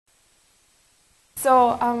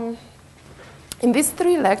In these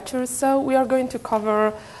 3 lectures, we are going to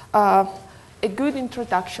cover a good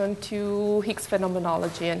introduction to Higgs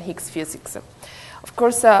phenomenology and Higgs physics. Of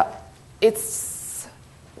course,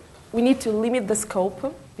 we need to limit the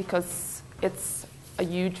scope because it's a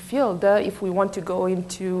huge field if we want to go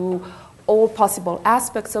into all possible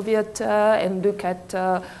aspects of it and look at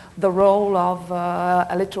the role of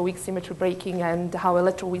electroweak symmetry breaking and how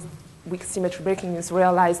electroweak symmetry breaking is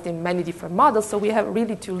realized in many different models. So we have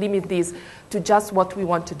really to limit this to just what we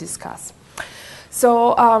want to discuss.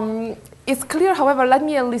 So it's clear, however, let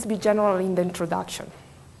me at least be general in the introduction.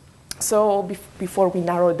 So before we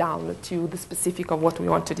narrow down to the specific of what we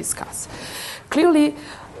want to discuss. Clearly,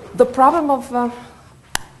 the problem of,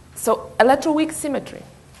 electroweak symmetry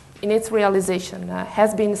in its realization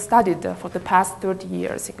has been studied for the past 30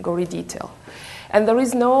 years in gory detail. And there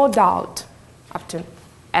is no doubt,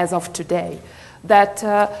 as of today, that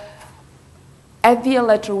at the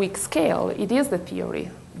electroweak scale, it is the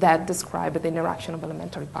theory that describes the interaction of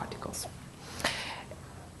elementary particles.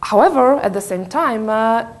 However, at the same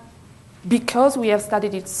time, because we have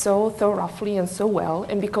studied it so thoroughly and so well,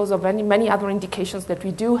 and because of many other indications that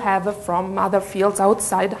we do have from other fields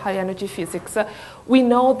outside high-energy physics, we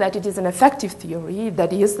know that it is an effective theory,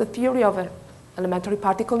 that is the theory of an elementary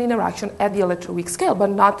particle interaction at the electroweak scale,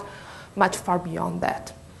 but not much far beyond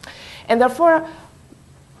that. And therefore,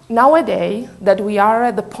 nowadays, that we are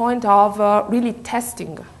at the point of really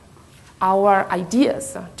testing our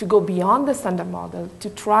ideas to go beyond the standard model, to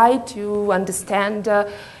try to understand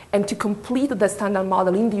and to complete the standard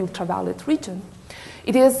model in the ultraviolet region,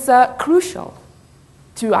 it is crucial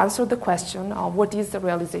to answer the question of what is the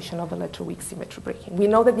realization of electroweak symmetry breaking. We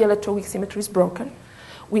know that the electroweak symmetry is broken.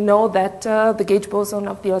 We know that the gauge boson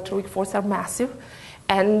of the electroweak force are massive,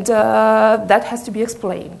 and that has to be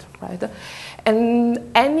explained, right?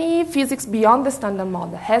 And any physics beyond the standard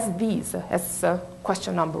model has these as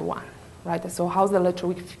question number 1, right? So how the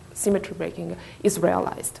electroweak symmetry breaking is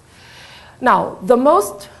realized. Now, the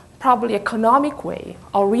most probably economic way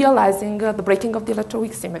of realizing the breaking of the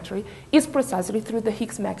electroweak symmetry is precisely through the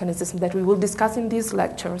Higgs mechanism that we will discuss in these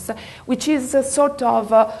lectures, which is sort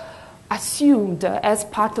of assumed as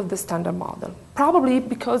part of the standard model, probably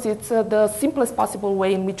because it's the simplest possible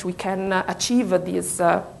way in which we can achieve this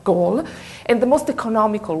goal, and the most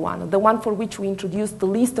economical one, the one for which we introduce the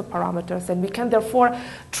least of parameters, and we can therefore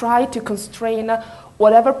try to constrain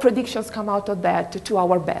whatever predictions come out of that to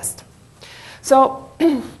our best. So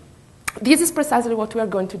this is precisely what we are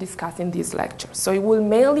going to discuss in this lecture. So it will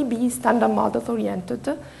mainly be standard model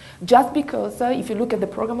oriented, just because if you look at the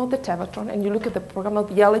program of the Tevatron and you look at the program of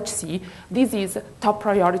the LHC, this is top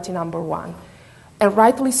priority number 1. And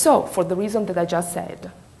rightly so, for the reason that I just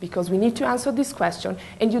said, because we need to answer this question,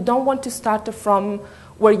 and you don't want to start from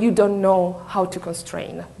where you don't know how to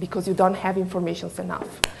constrain, because you don't have information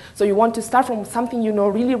enough. So you want to start from something you know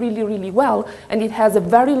really, really, really well, and it has a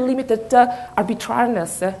very limited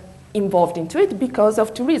arbitrariness involved into it because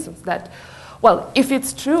of 2 reasons. That, well, if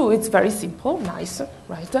it's true, it's very simple, nice,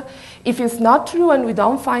 right? If it's not true and we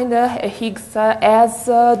don't find a Higgs as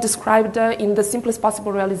described in the simplest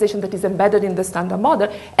possible realization that is embedded in the standard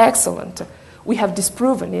model, excellent. We have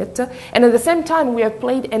disproven it. And at the same time, we have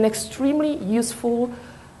played an extremely useful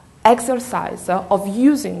exercise of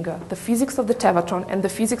using the physics of the Tevatron and the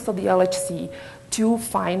physics of the LHC to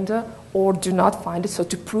find or do not find, so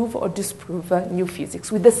to prove or disprove new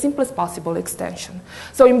physics with the simplest possible extension.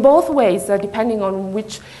 So in both ways, depending on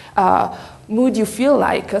which mood you feel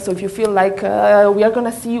like, so if you feel like we are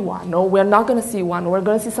going to see one, or we're not going to see one, or we're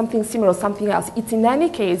going to see something similar or something else, it's in any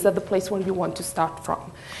case the place where you want to start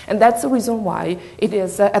from. And that's the reason why it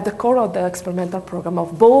is at the core of the experimental program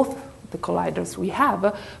of both the colliders we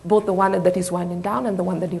have, both the one that is winding down and the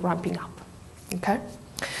one that is ramping up. Okay?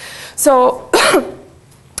 So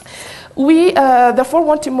we therefore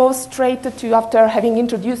want to move straight to, after having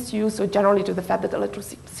introduced you so generally to the fact that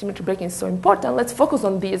electrosymmetry breaking is so important, let's focus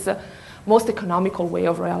on this most economical way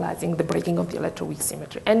of realizing the breaking of the electroweak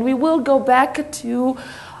symmetry. And we will go back to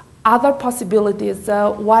other possibilities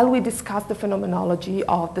while we discuss the phenomenology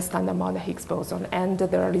of the standard model Higgs boson and the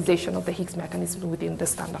realization of the Higgs mechanism within the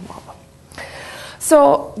standard model.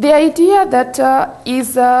 So the idea that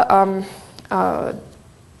is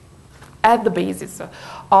at the basis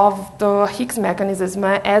of the Higgs mechanism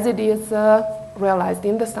as it is realized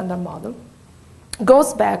in the standard model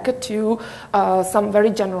goes back to some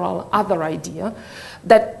very general other idea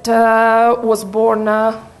that was born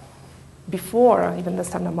before even the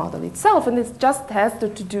standard model itself, and it just has to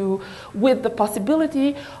do with the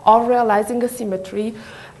possibility of realizing a symmetry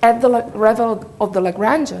at the level of the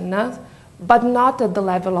Lagrangian but not at the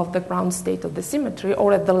level of the ground state of the symmetry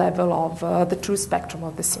or at the level of the true spectrum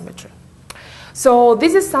of the symmetry. So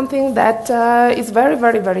this is something that is very,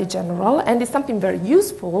 very, very general, and is something very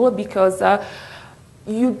useful because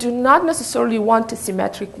you do not necessarily want a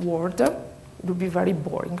symmetric world. It would be very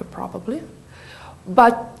boring, probably.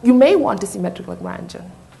 But you may want a symmetric Lagrangian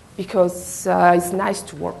because it's nice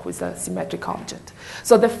to work with a symmetric object.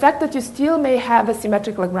 So the fact that you still may have a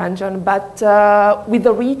symmetric Lagrangian, but with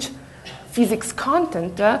a rich physics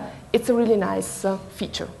content, it's a really nice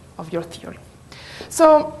feature of your theory.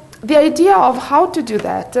 So the idea of how to do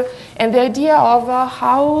that, and the idea of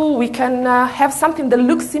how we can have something that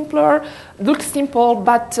looks simple,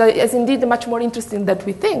 but is indeed much more interesting than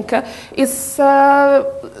we think, is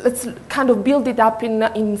let's kind of build it up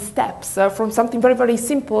in steps, from something very, very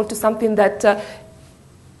simple to something that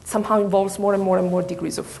somehow involves more and more and more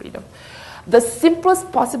degrees of freedom. The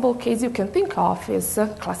simplest possible case you can think of is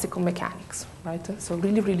classical mechanics, right? So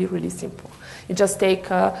really, really, really simple. You just take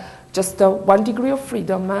just 1 degree of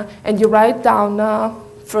freedom, and you write down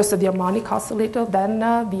first the harmonic oscillator, then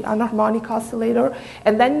the anharmonic oscillator,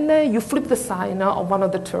 and then you flip the sign of one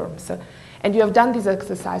of the terms. And you have done this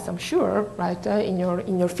exercise, I'm sure, right, in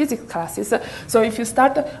your physics classes. So if you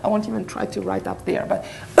start, I won't even try to write up there, but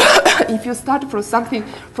if you start from something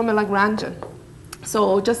from a Lagrangian,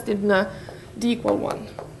 so just in d equal 1,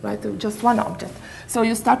 right, just one object. So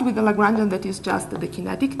you start with a Lagrangian that is just the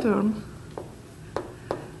kinetic term.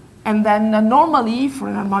 And then normally, for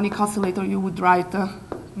an harmonic oscillator, you would write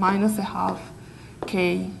minus a half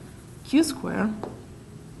k q square.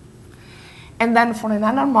 And then for an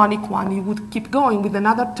anharmonic one, you would keep going with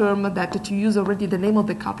another term that, to use already the name of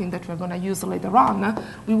the coupling that we're going to use later on,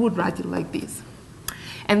 we would write it like this.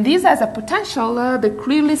 And this has a potential that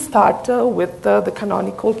clearly start with the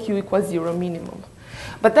canonical q equals 0 minimum.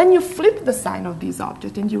 But then you flip the sign of this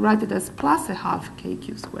object, and you write it as plus a half k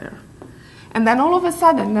q square. And then all of a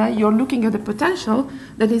sudden, you're looking at the potential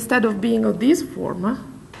that instead of being of this form,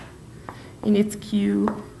 in its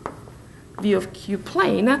q, v of q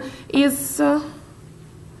plane, is of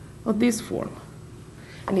this form.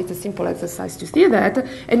 And it's a simple exercise to see that.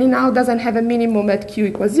 And it now doesn't have a minimum at q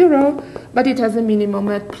equals 0, but it has a minimum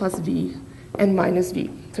at plus v and minus v.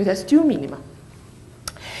 So it has 2 minima.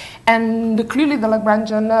 And clearly the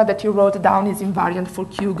Lagrangian that you wrote down is invariant for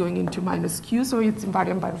q going into minus q, so it's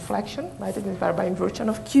invariant by reflection, right? It's invariant by inversion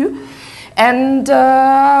of q. And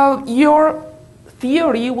your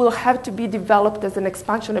theory will have to be developed as an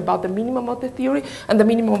expansion about the minimum of the theory, and the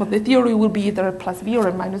minimum of the theory will be either a plus v or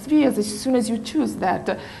a minus v, as soon as you choose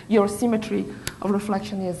that, your symmetry of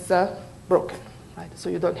reflection is broken, right? So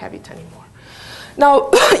you don't have it anymore.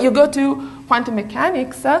 Now, you go to quantum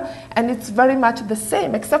mechanics, and it's very much the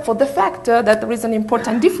same, except for the fact that there is an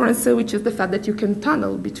important difference, which is the fact that you can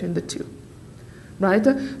tunnel between the two, right?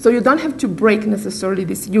 So you don't have to break necessarily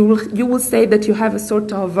this. You will say that you have a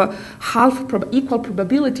sort of equal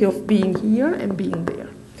probability of being here and being there.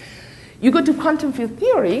 You go to quantum field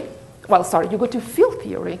theory, you go to field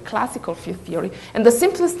theory, classical field theory, and the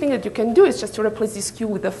simplest thing that you can do is just to replace this q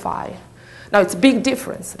with a phi. Now, it's a big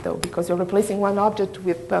difference, though, because you're replacing one object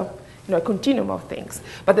with a continuum of things.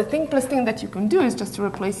 But the simplest thing that you can do is just to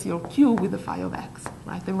replace your q with the phi of x,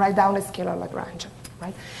 right? And write down a scalar Lagrangian,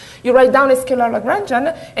 right? You write down a scalar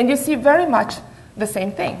Lagrangian, and you see very much the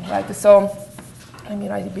same thing, right? So let me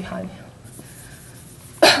write it behind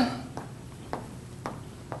you.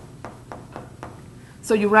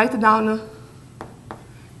 So you write down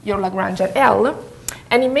your Lagrangian L,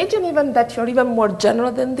 and imagine even that you're even more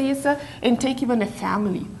general than this, and take even a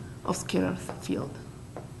family of scalar field.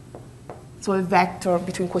 So a vector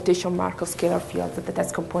between quotation marks of scalar fields that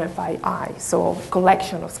has component phi I, so a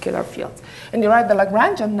collection of scalar fields. And you write the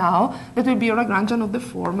Lagrangian now, that will be a Lagrangian of the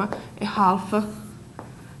form a half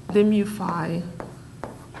the mu phi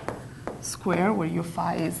square, where your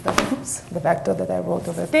phi is the vector that I wrote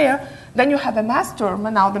over there. Then you have a mass term.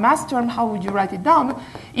 Now, the mass term, how would you write it down?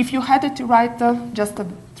 If you had to write just a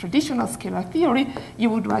traditional scalar theory, you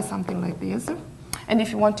would write something like this. And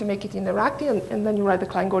if you want to make it interacting, and then you write the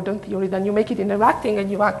Klein-Gordon theory, then you make it interacting,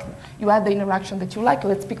 and you add the interaction that you like.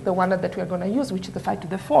 Let's pick the one that we are going to use, which is the phi to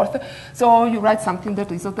the fourth. So you write something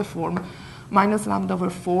that is of the form minus lambda over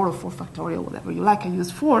 4 or 4 factorial, whatever you like. I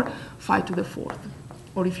use 4, phi to the fourth.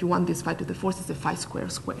 Or if you want this phi to the fourth, it's a phi square,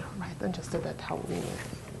 right? And just so that how we mean it.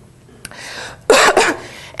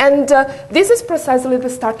 And this is precisely the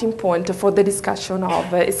starting point for the discussion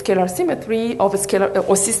of a scalar symmetry of a scalar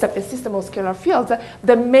or system of scalar fields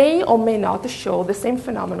that may or may not show the same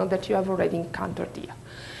phenomenon that you have already encountered here.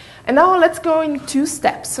 And now let's go in 2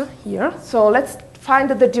 steps here. So let's find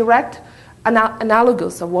the direct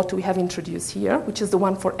analogous of what we have introduced here, which is the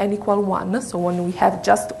one for n equal 1. So when we have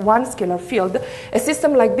just one scalar field, a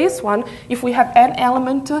system like this one, if we have n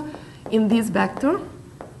element in this vector,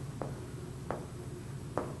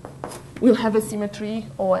 we'll have a symmetry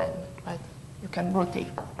On, right? You can rotate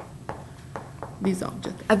this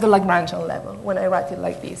object at the Lagrangian level when I write it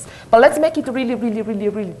like this. But let's make it really, really, really,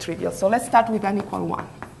 really trivial. So let's start with n equal 1.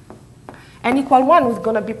 N equal 1 is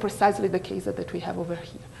going to be precisely the case that we have over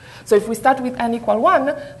here. So if we start with n equal 1,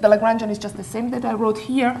 the Lagrangian is just the same that I wrote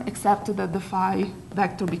here, except that the phi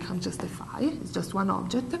vector becomes just a phi. It's just one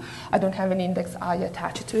object. I don't have an index I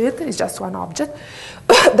attached to it. It's just one object.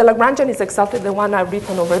 The Lagrangian is exactly the one I've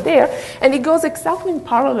written over there, and it goes exactly in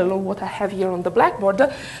parallel of what I have here on the blackboard.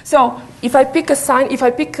 So if I pick a sign, if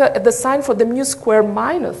I pick the sign for the mu square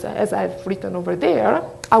minus, as I've written over there,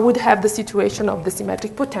 I would have the situation of the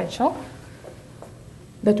symmetric potential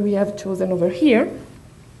that we have chosen over here.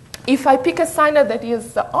 If I pick a sign that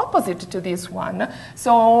is opposite to this one,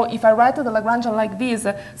 so if I write the Lagrangian like this,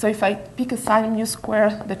 so if I pick a sign mu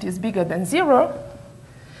square that is bigger than 0,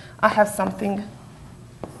 I have something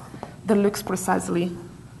that looks precisely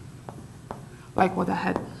like what I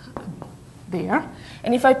had there.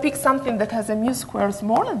 And if I pick something that has a mu square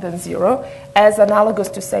smaller than 0, as analogous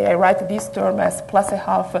to say I write this term as plus a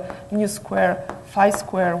half mu square phi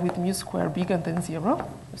square with mu square bigger than 0,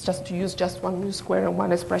 it's just to use just one mu square and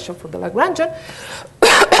one expression for the Lagrangian,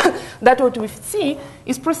 that what we see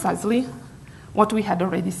is precisely what we had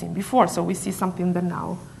already seen before. So we see something that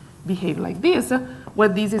now behaves like this, where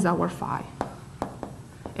this is our phi,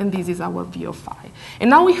 and this is our v of phi. And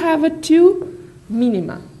now we have two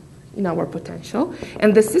minima in our potential,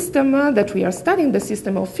 and the system that we are studying, the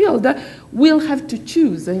system of field, will have to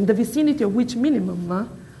choose in the vicinity of which minimum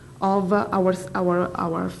of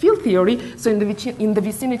our field theory, so in the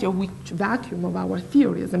vicinity of which vacuum of our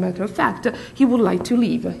theory, as a matter of fact, he would like to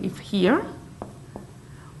live, if here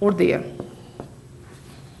or there,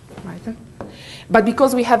 right? But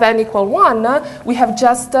because we have n equal 1, we have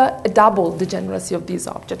just double the degeneracy of these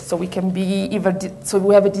objects. So we can be either, so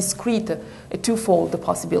we have a discrete, a twofold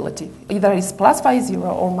possibility. Either it's plus phi 0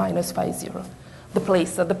 or minus phi 0. The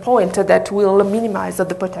place, the point that will minimize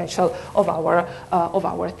the potential of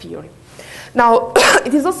our theory. Now,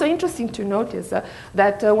 it is also interesting to notice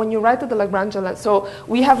that when you write the Lagrangian, so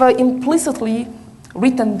we have implicitly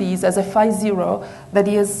written these as a phi 0 that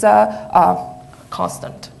is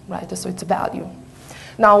constant, right? So it's a value.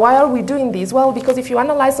 Now, why are we doing this? Well, because if you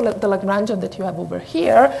analyze the Lagrangian that you have over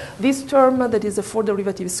here, this term that is a four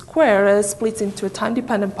derivative square splits into a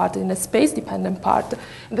time-dependent part and a space-dependent part.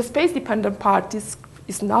 And the space-dependent part is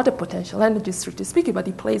not a potential energy, strictly speaking, but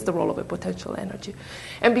it plays the role of a potential energy.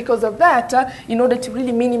 And because of that, in order to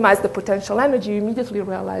really minimize the potential energy, you immediately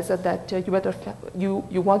realize that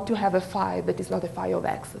you want to have a phi that is not a phi of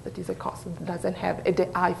x, that is a constant, that doesn't have the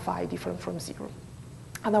I phi different from 0.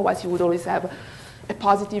 Otherwise, you would always have a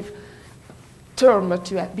positive term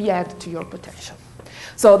to be added to your potential.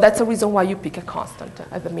 So that's the reason why you pick a constant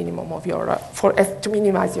at the minimum of your, to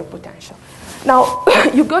minimize your potential. Now,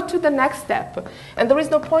 you go to the next step, and there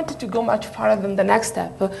is no point to go much farther than the next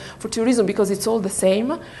step for two reasons, because it's all the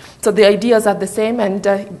same. So the ideas are the same, and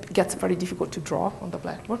it gets very difficult to draw on the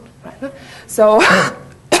blackboard. Right? So,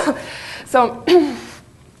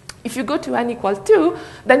 if you go to n equal 2,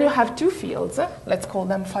 then you have two fields. Let's call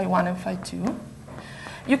them phi 1 and phi 2.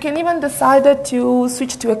 You can even decide to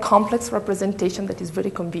switch to a complex representation that is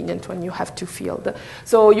very convenient when you have two fields.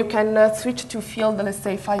 So you can switch to field, let's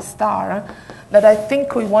say phi star, that I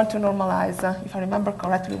think we want to normalize. If I remember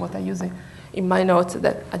correctly what I use in my notes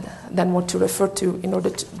that I then want to refer to in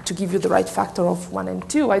order to give you the right factor of 1 and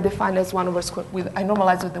 2, I define as 1 over square, I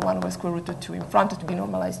normalize with the 1 over square root of 2 in front to be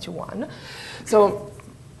normalized to 1. So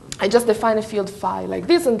I just define a field phi like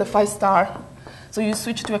this, and the phi star, so you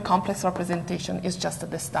switch to a complex representation, is just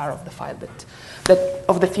the star of the phi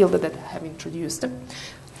of the field that I have introduced.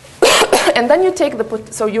 And then you take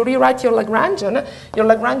so you rewrite your Lagrangian. Your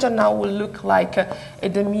Lagrangian now will look like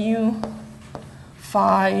the mu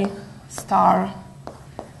phi star,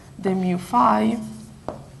 the mu phi.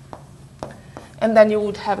 And then you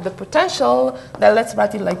would have the potential, that let's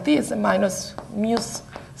write it like this, minus mu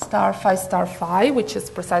star phi, which is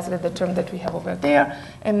precisely the term that we have over there,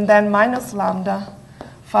 and then minus lambda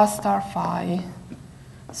phi star phi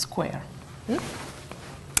square.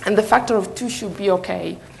 And the factor of 2 should be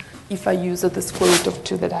okay if I use the square root of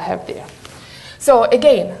 2 that I have there. So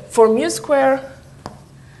again, for mu square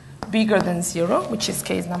bigger than 0, which is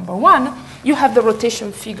case number 1, you have the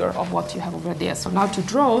rotation figure of what you have over there. So now to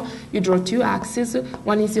draw, you draw two axes.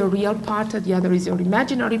 One is your real part, the other is your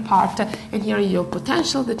imaginary part, and here is your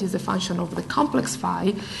potential, that is a function of the complex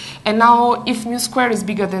phi. And now, if mu square is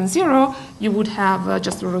bigger than 0, you would have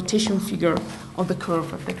just a rotation figure of the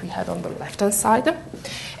curve that we had on the left-hand side.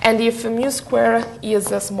 And if mu square is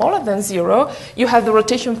smaller than 0, you have the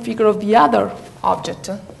rotation figure of the other object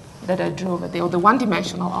that I drew over there, or the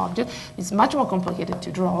one-dimensional object. It's much more complicated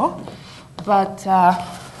to draw, but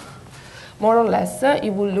more or less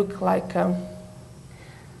it will look like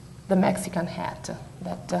the Mexican hat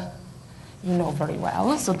that you know very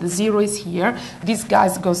well. So the 0 is here. This guy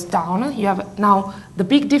goes down. You have now the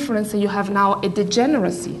big difference. You have now a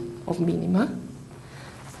degeneracy of minima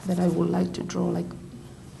that I would like to draw. Like,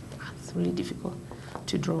 it's really difficult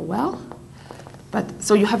to draw well. But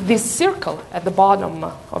so you have this circle at the bottom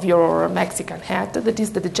of your Mexican hat that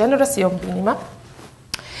is the degeneracy of minima.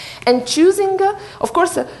 And choosing, of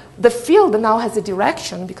course, the field now has a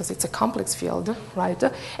direction because it's a complex field, right?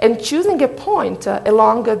 And choosing a point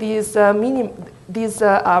along these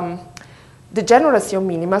degeneracy of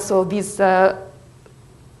minima, so this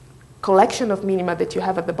collection of minima that you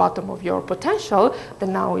have at the bottom of your potential, that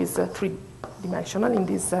now is three-dimensional in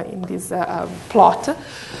this plot,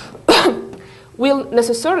 will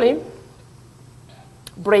necessarily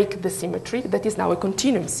break the symmetry that is now a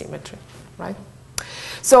continuum symmetry, right?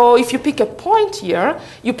 So if you pick a point here,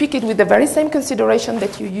 you pick it with the very same consideration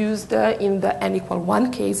that you used in the n equal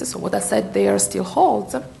 1 case. So what I said there still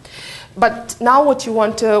holds. But now what you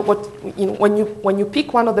want to, when you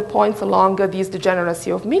pick one of the points along this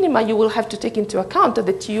degeneracy of minima, you will have to take into account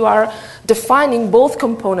that you are defining both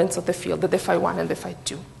components of the field, the phi 1 and the phi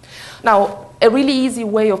 2. Now, a really easy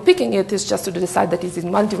way of picking it is just to decide that it's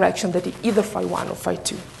in one direction, that it's either phi 1 or phi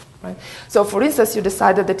 2. Right? So, for instance, you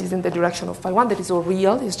decided that it's in the direction of phi 1, that is all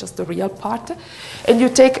real, it's just the real part. And you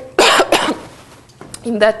take,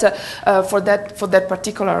 in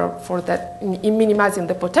minimizing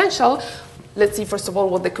the potential, let's see, first of all,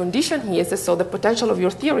 what the condition here is. So the potential of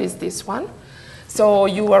your theory is this one. So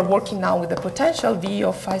you are working now with the potential V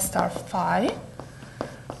of phi star phi,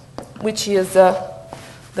 which is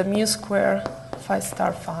the mu square phi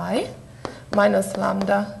star phi minus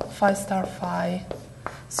lambda phi star phi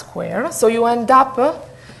square. So you end up,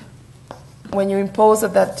 when you impose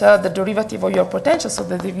that the derivative of your potential, so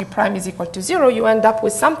that the V prime is equal to 0, you end up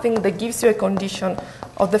with something that gives you a condition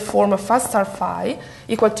of the form of phi star phi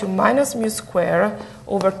equal to minus mu square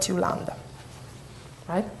over 2 lambda,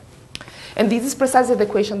 right? And this is precisely the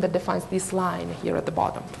equation that defines this line here at the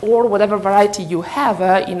bottom, or whatever variety you have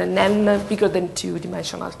in an n bigger than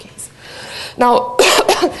 2-dimensional case. Now,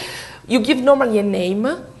 you give normally a name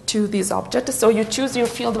to this object. So you choose your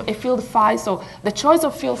field, a field phi. So the choice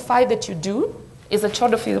of field phi that you do is a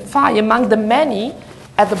choice of field phi among the many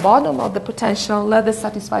at the bottom of the potential that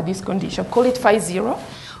satisfy this condition. Call it phi 0.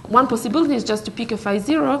 One possibility is just to pick a phi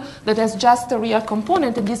 0 that has just a real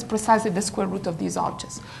component, and this is precisely the square root of these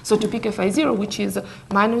objects. So to pick a phi 0, which is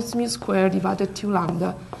minus mu squared divided 2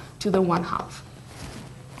 lambda to the 1/2.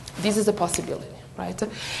 This is a possibility, right?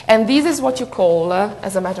 And this is what you call,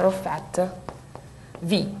 as a matter of fact,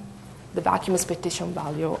 V, the vacuum expectation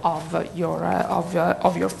value of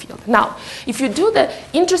your field. Now, if you do the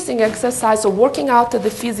interesting exercise of working out the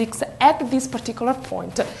physics at this particular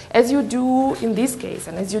point, as you do in this case,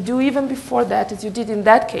 and as you do even before that, as you did in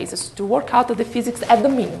that case, is to work out the physics at the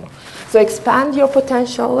minimum. So expand your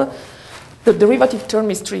potential. The derivative term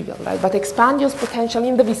is trivial, right? But expand your potential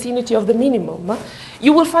in the vicinity of the minimum.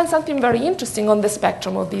 You will find something very interesting on the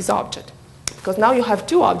spectrum of this object. Because now you have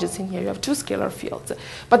two objects in here, you have two scalar fields,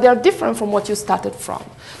 but they are different from what you started from.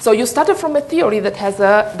 So you started from a theory that had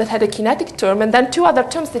a kinetic term, and then two other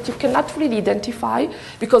terms that you cannot really identify,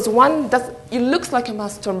 because one it looks like a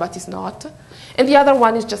mass term, but it's not, and the other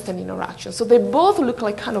one is just an interaction. So they both look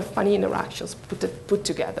like kind of funny interactions put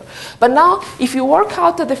together. But now, if you work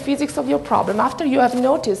out the physics of your problem, after you have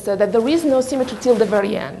noticed that there is no symmetry till the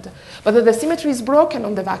very end, but that the symmetry is broken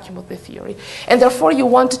on the vacuum of the theory, and therefore you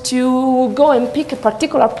want to go and pick a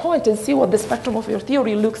particular point and see what the spectrum of your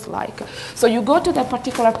theory looks like. So you go to that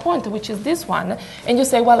particular point, which is this one, and you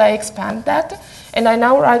say, well, I expand that, and I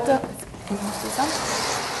now write,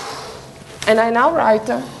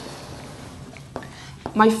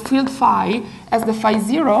 my field phi as the phi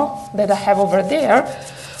 0 that I have over there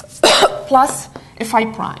plus a phi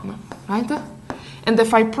prime, right? And the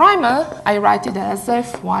phi prime, I write it as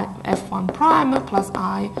f1 prime plus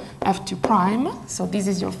I f2 prime. So this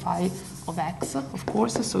is your phi of x, of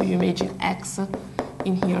course. So you imagine x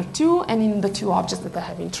in here too, and in the two objects that I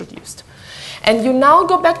have introduced. And you now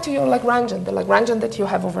go back to your Lagrangian, the Lagrangian that you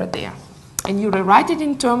have over there. And you rewrite it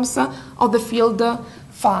in terms of the field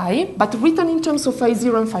phi, but written in terms of phi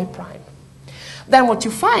 0 and phi prime. Then what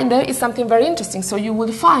you find is something very interesting. So you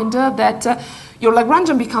will find that your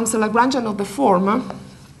Lagrangian becomes a Lagrangian of the form.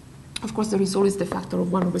 Of course, there is always the factor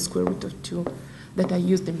of 1 over square root of 2 that I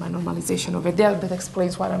used in my normalization over there. That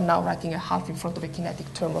explains why I'm now writing a half in front of a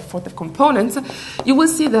kinetic term for the components. You will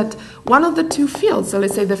see that one of the two fields, so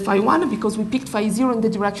let's say the phi 1, because we picked phi 0 in the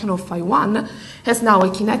direction of phi 1, has now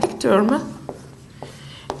a kinetic term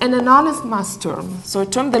and an honest mass term. So a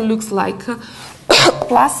term that looks like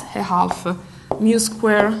plus a half mu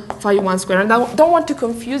square phi 1 square. And I don't want to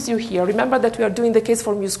confuse you here. Remember that we are doing the case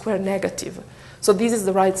for mu square negative. So this is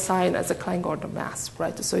the right sign as a Klein-Gordon mass,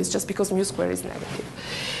 right? So it's just because mu square is negative.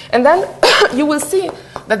 And then you will see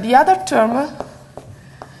that the other term,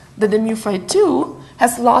 that the mu phi 2,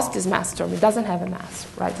 has lost its mass term. It doesn't have a mass,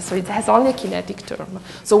 right? So it has only a kinetic term.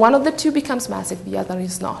 So one of the two becomes massive, the other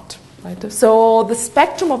is not, right? So the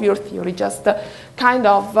spectrum of your theory just kind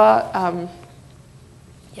of,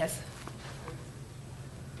 yes?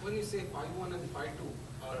 When you say phi 1 and phi 2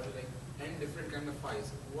 are like n different kind of phis,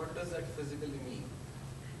 what does that physically mean?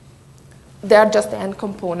 They are just the n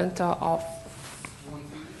component of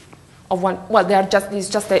one. Well, they are just, it's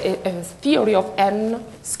just a theory of n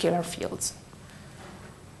scalar fields.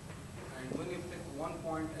 And when you pick one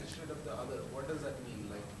point instead of the other, what does that mean?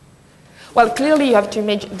 Like, well, clearly you have to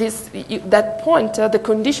imagine this. That point, the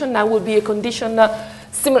condition now will be a condition.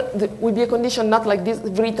 Will be a condition not like this,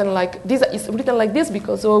 written like this. Is written like this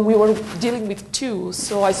because we were dealing with 2,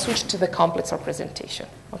 so I switched to the complex representation.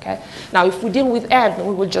 Okay. Now, if we deal with n,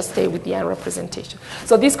 we will just stay with the n representation.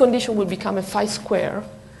 So this condition will become a phi square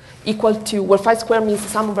equal to, well, phi square means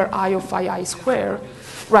sum over I of phi I square,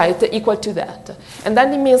 right? Equal to that, and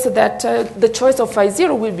then it means that the choice of phi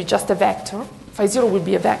 0 will be just a vector. Phi 0 will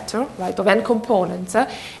be a vector, right, of n components,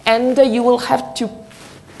 and you will have to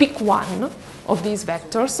pick one of these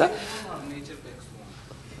vectors.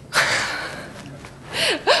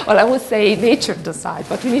 Well, I would say nature decides,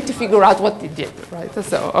 but we need to figure out what it did, right?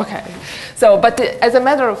 So, okay. So, but as a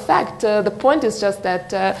matter of fact, the point is just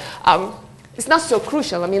that it's not so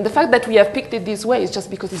crucial. I mean, the fact that we have picked it this way is just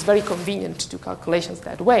because it's very convenient to do calculations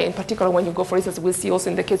that way. In particular, when you go, for instance, we'll see also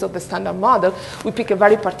in the case of the standard model, we pick a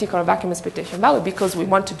very particular vacuum expectation value because we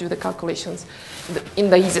want to do the calculations in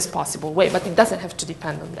the easiest possible way, but it doesn't have to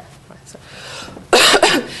depend on that. Right? So,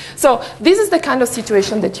 so this is the kind of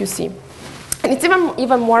situation that you see. And it's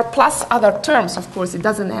even more plus other terms, of course. It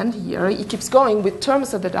doesn't end here. It keeps going with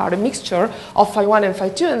terms that are a mixture of phi 1 and phi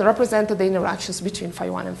 2 and represent the interactions between phi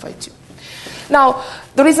 1 and phi 2. Now,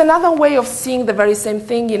 there is another way of seeing the very same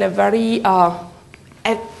thing in a very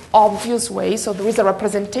obvious way. So there is a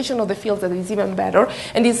representation of the field that is even better,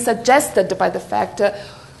 and is suggested by the fact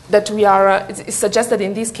that we are, it's suggested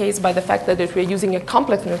in this case by the fact that we are using a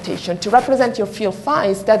complex notation to represent your field phi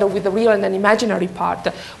instead of with the real and an imaginary part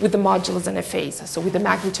with the modulus and a phase, so with the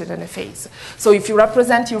magnitude and a phase. So if you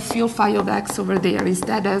represent your field phi of x over there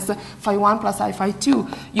instead as phi 1 plus I phi 2,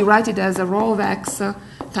 you write it as a rho of x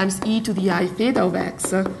times e to the I theta of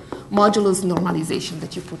x modulus normalization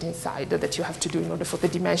that you put inside that you have to do in order for the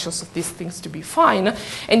dimensions of these things to be fine.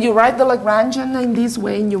 And you write the Lagrangian in this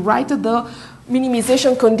way, and you write the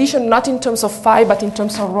minimization condition not in terms of phi but in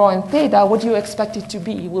terms of rho and theta. What do you expect it to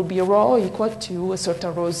be? It will be rho equal to a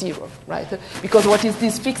certain rho 0, right? Because what is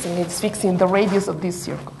this fixing? It's fixing the radius of this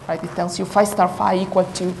circle, right? It tells you phi star phi equal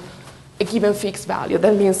to a given fixed value.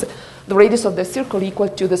 That means the radius of the circle equal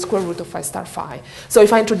to the square root of phi star phi. So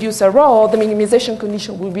if I introduce a rho, the minimization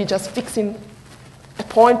condition will be just fixing a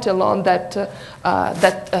point along that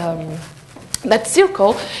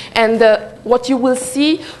circle, and what you will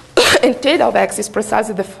see in theta of x is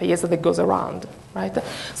precisely the phase that goes around, right?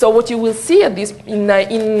 So what you will see at this, in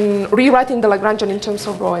rewriting the Lagrangian in terms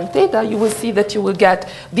of rho and theta, you will see that you will get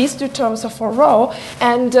these two terms for rho,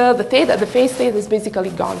 and the phase theta is basically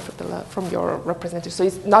gone from your representative. So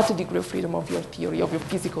it's not a degree of freedom of your theory, of your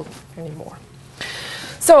physical anymore.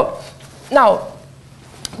 So now,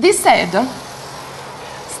 this said,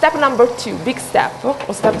 step number 2, big step,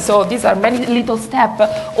 so these are many little steps,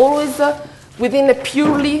 always within a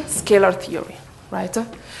purely scalar theory, right?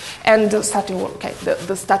 And starting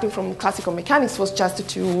from classical mechanics was just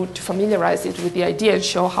to familiarize it with the idea and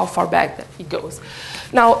show how far back that it goes.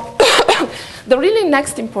 Now, the really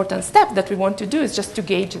next important step that we want to do is just to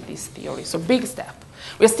gauge this theory, so big step.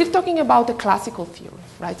 We're still talking about a classical theory,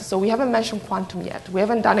 right? So we haven't mentioned quantum yet. We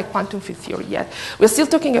haven't done a quantum field theory yet. We're still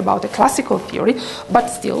talking about a classical theory, but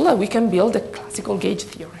still we can build a classical gauge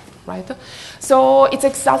theory, right? So it's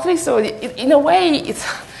exactly so. In a way,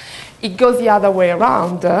 it goes the other way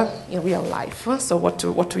around in real life. So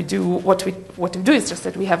what we do is just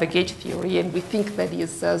that we have a gauge theory, and we think that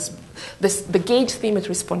the gauge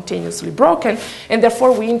symmetry is spontaneously broken, and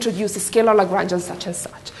therefore we introduce a scalar Lagrangian such and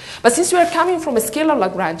such. But since we are coming from a scalar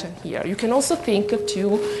Lagrangian here, you can also think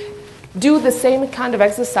to do the same kind of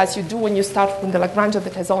exercise you do when you start from the Lagrangian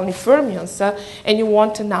that has only fermions, and you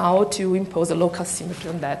want now to impose a local symmetry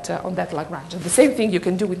on that Lagrangian. The same thing you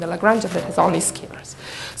can do with the Lagrangian that has only scalars.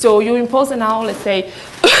 So you impose now, let's say,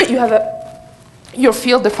 you have your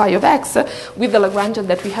field, the phi of x, with the Lagrangian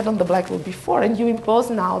that we had on the black hole before, and you impose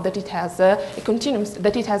now that it has a continuum,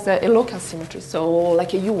 that it has a local symmetry, so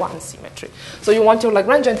like a U1 symmetry. So you want your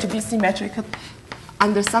Lagrangian to be symmetric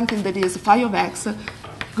under something that is phi of x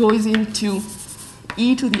goes into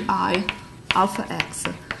e to the I alpha x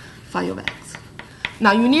phi of x.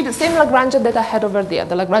 Now you need the same Lagrangian that I had over there,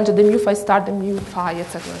 the Lagrangian, the mu phi star, the mu phi,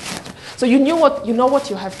 etc., etc. So you know what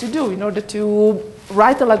you have to do in order to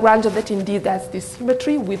write a Lagrangian that indeed has this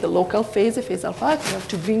symmetry with the local phase alpha x. You have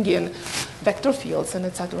to bring in vector fields and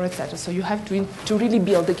etc., etc. So you have to really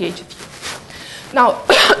build the gauge theory. Now,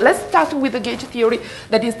 let's start with the gauge theory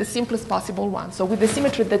that is the simplest possible one. So with the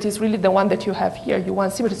symmetry that is really the one that you have here,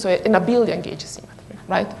 U1 symmetry, so an abelian gauge symmetry,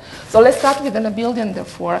 right? So let's start with an abelian,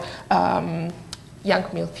 therefore,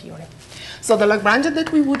 Young-Mill theory. So the Lagrangian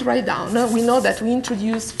that we would write down, we know that we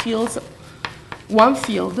introduce fields, one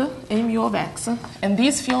field, A mu of x, and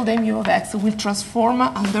this field, A mu of x, will transform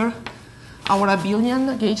under our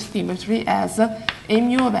abelian gauge symmetry as A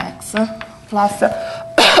mu of x plus,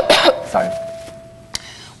 sorry,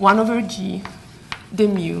 1 over g the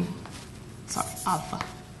mu, alpha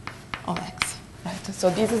of x, right? So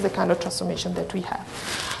this is the kind of transformation that we have.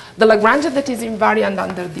 The Lagrangian that is invariant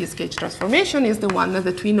under this gauge transformation is the one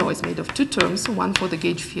that we know is made of two terms, one for the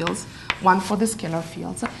gauge fields, one for the scalar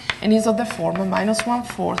fields, and is of the form minus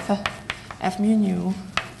 1/4 f mu nu,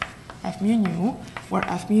 where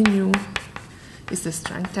f mu nu is the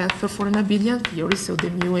strength tensor for an abelian theory, so the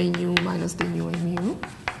mu a nu minus the mu a mu.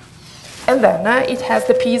 And then it has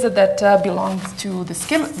the piece that belongs to the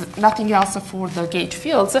scalar, nothing else for the gauge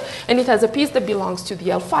fields, and it has a piece that belongs to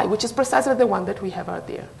the L phi, which is precisely the one that we have out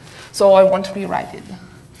there. So I won't rewrite it.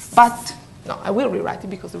 But, no, I will rewrite it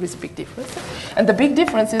because there is a big difference. And the big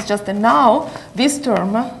difference is just that now this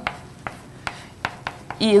term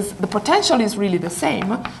is, the potential is really the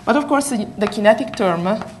same, but of course the kinetic term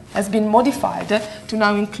has been modified to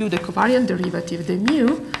now include a covariant derivative, the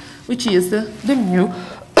mu, which is the mu,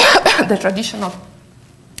 the traditional,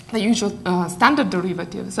 the usual standard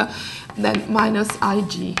derivatives, then minus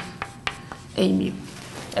ig a mu.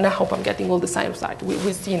 And I hope I'm getting all the signs right.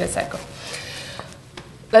 We'll see in a second.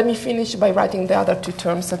 Let me finish by writing the other two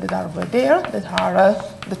terms that are over there, that are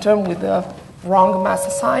the term with the wrong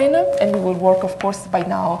mass sign, and we will work, of course, by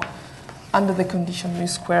now under the condition mu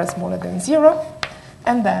squared smaller than 0,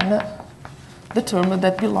 and then the term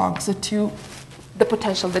that belongs to the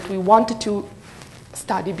potential that we wanted to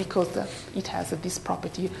study because it has this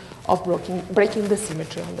property of breaking the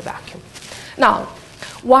symmetry on the vacuum. Now,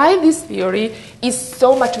 why this theory is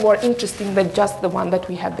so much more interesting than just the one that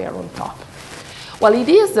we had there on top? Well, it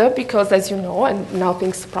is because, as you know, and now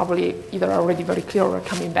things probably either are already very clear or are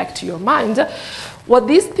coming back to your mind, what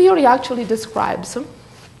this theory actually describes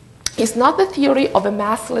is not the theory of a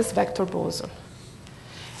massless vector boson,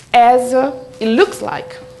 as it looks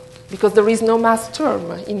like, because there is no mass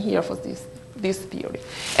term in here for this theory.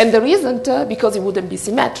 And there isn't because it wouldn't be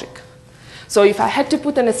symmetric. So if I had to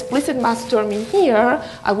put an explicit mass term in here,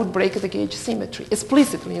 I would break the gauge symmetry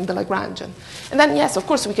explicitly in the Lagrangian. And then, yes, of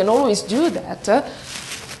course, we can always do that,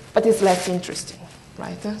 but it's less interesting,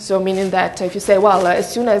 right? So meaning that if you say, well,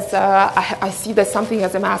 as soon as I see that something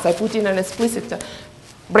has a mass, I put in an explicit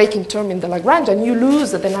breaking term in the Lagrangian, you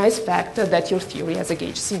lose the nice fact that your theory has a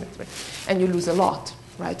gauge symmetry, and you lose a lot.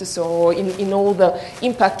 Right? So in all the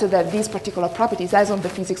impact that these particular properties has on the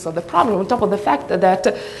physics of the problem, on top of the fact that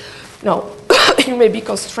you may be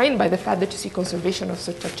constrained by the fact that you see conservation of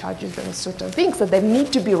certain charges and certain things that they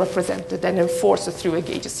need to be represented and enforced through a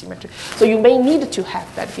gauge symmetry. So you may need to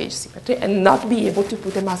have that gauge symmetry and not be able to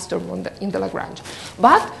put a mass term in the Lagrange.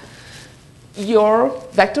 But your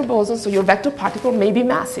vector boson, so your vector particle may be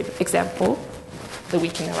massive. Example, the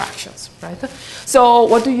weak interactions, right? So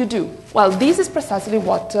what do? Well, this is precisely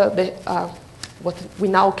what what we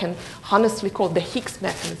now can honestly call the Higgs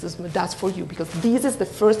mechanism does for you, because this is the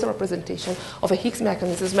first representation of a Higgs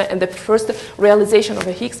mechanism and the first realization of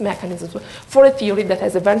a Higgs mechanism for a theory that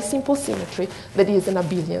has a very simple symmetry that is an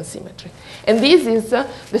abelian symmetry. And this is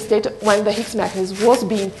the state when the Higgs mechanism was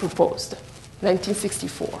being proposed.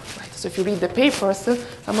 1964. Right? So if you read the papers,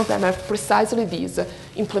 some of them have precisely this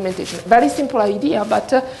implementation. Very simple idea, but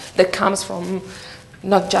that comes from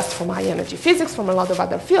not just from high energy physics, from a lot of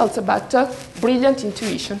other fields, but brilliant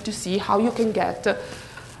intuition to see how you can get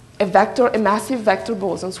a massive vector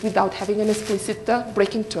bosons without having an explicit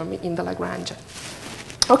breaking term in the Lagrange.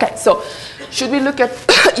 Okay, so should we look at,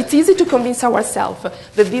 it's easy to convince ourselves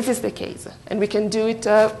that this is the case, and we can do it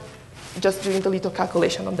just doing the little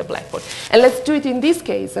calculation on the blackboard. And let's do it in this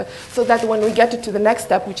case, so that when we get to the next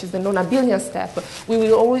step, which is the non-abelian step, we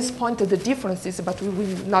will always point to the differences, but we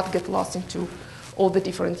will not get lost into all the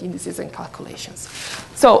different indices and calculations.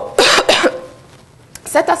 So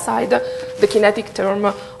set aside the kinetic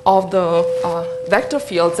term of the vector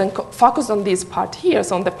fields and focus on this part here,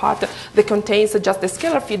 so on the part that contains just the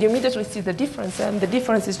scalar field. You immediately see the difference, and the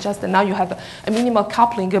difference is just that now you have a minimal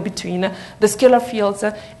coupling between the scalar fields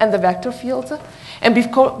and the vector fields. And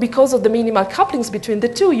because of the minimal couplings between the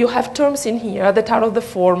two, you have terms in here that are of the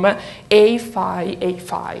form A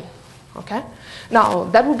phi. Okay? Now,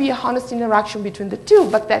 that would be a honest interaction between the two,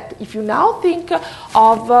 but that if you now think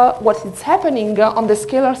of what is happening on the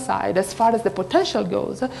scalar side as far as the potential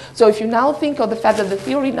goes, so if you now think of the fact that the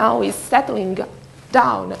theory now is settling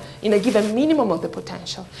down in a given minimum of the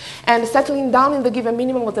potential, and settling down in the given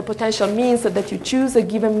minimum of the potential means that you choose a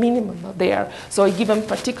given minimum there, so a given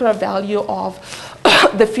particular value of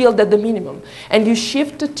the field at the minimum, and you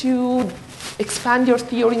shift to expand your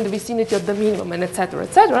theory in the vicinity of the minimum, and et cetera,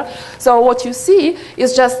 et cetera. So what you see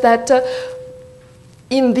is just that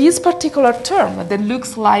in this particular term that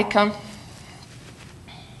looks like,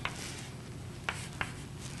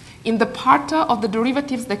 in the part of the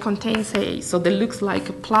derivatives that contains A, so that looks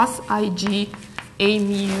like plus Ig A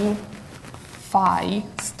mu phi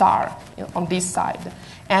star on this side,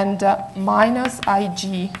 and minus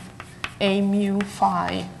Ig A mu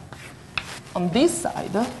phi on this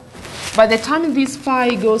side. By the time this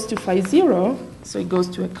phi goes to phi 0, so it goes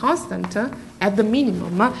to a constant at the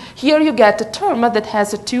minimum, here you get a term that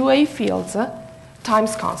has 2A fields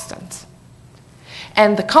times constants.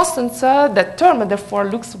 And the constants, that term, therefore,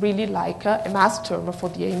 looks really like a mass term for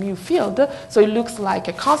the A mu field. So it looks like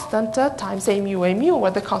a constant times A mu,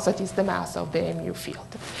 where the constant is the mass of the A mu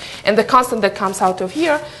field. And the constant that comes out of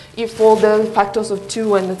here, if all the factors of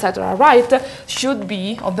 2 and etc. are right, should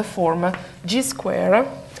be of the form G square,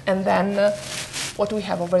 and then what we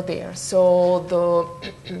have over there. So the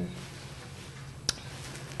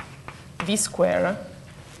V square,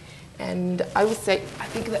 and I would say, I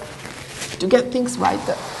think that to get things right,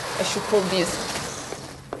 I should call this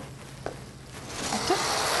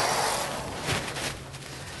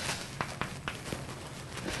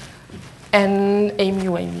and A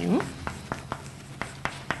mu.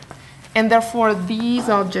 And therefore, this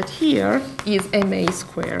object here is MA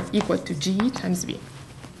squared equal to G times V.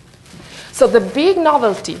 So the big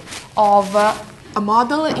novelty of a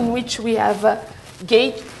model in which we have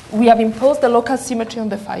imposed the local symmetry on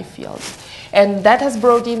the phi field, and that has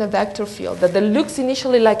brought in a vector field that looks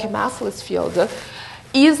initially like a massless field,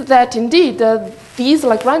 is that indeed this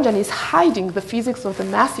Lagrangian is hiding the physics of the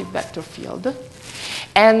massive vector field.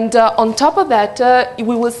 And on top of that,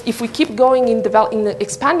 if we keep going in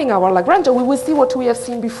expanding our Lagrangian, we will see what we have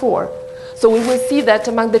seen before. So we will see that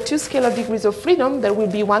among the two scalar degrees of freedom, there will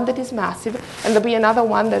be one that is massive, and there will be another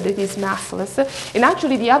one that is massless. And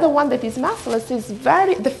actually, the other one that is massless is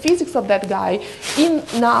the physics of that guy,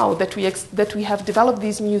 now that we have developed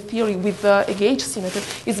this new theory with a gauge symmetry,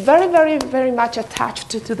 is very, very, very much attached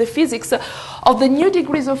to the physics of the new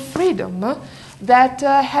degrees of freedom that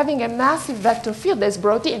having a massive vector field is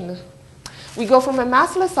brought in. We go from a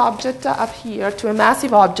massless object up here to a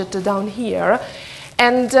massive object down here.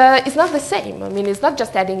 And it's not the same. I mean, it's not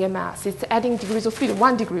just adding a mass. It's adding degrees of freedom,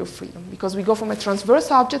 1 degree of freedom, because we go from a transverse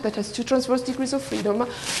object that has 2 transverse degrees of freedom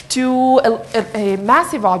to a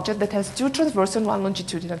massive object that has 2 transverse and 1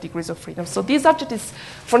 longitudinal degrees of freedom. So this object is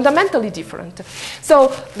fundamentally different. So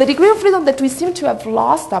the degree of freedom that we seem to have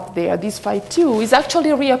lost up there, this phi 2, is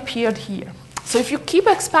actually reappeared here. So if you keep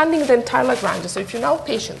expanding the entire Lagrange, so if you now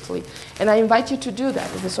patiently, and I invite you to do that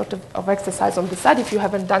as a sort of exercise on the side if you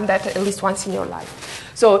haven't done that at least once in your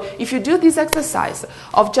life. So if you do this exercise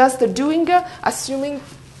of just assuming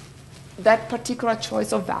that particular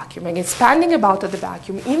choice of vacuum and expanding about the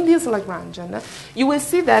vacuum in this Lagrangian, you will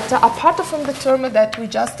see that apart from the term that we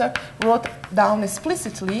just wrote down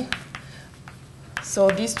explicitly, so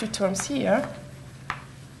these two terms here,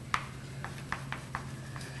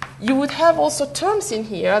 you would have also terms in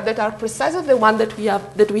here that are precisely the one that we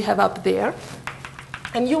have up there.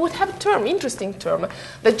 And you would have a term, interesting term,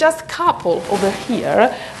 that just couple over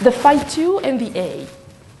here the phi 2 and the A.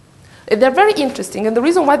 They're very interesting, and the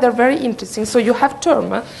reason why they're very interesting, so you have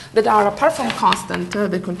terms that are, apart from constant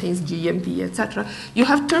that contains G and B, etc., you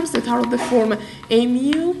have terms that are of the form A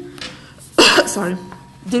mu, sorry,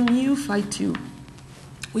 d mu phi 2,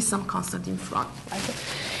 with some constant in front, right?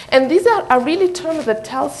 And these are really terms that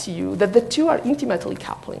tells you that the two are intimately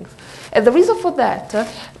coupling. And the reason for that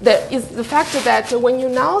is the fact that when you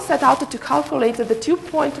now set out to calculate the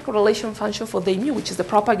two-point correlation function for the mu, which is the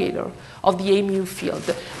propagator of the A mu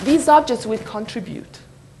field, these objects will contribute.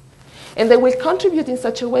 And they will contribute in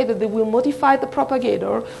such a way that they will modify the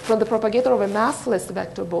propagator from the propagator of a massless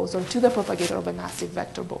vector boson to the propagator of a massive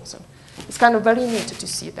vector boson. It's kind of very neat to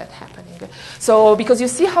see that happening. So, because you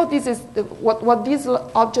see how this is, what this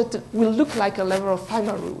object will look like a level of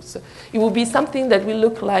Feynman rules. It will be something that will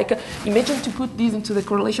look like, imagine to put this into the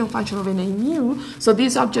correlation function of an A mu. So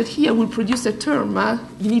this object here will produce a term.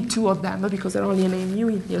 You need two of them because there are only an A mu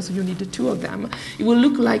in here, so you need two of them. It will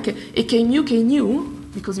look like a K nu,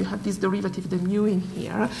 because you have this derivative, the mu in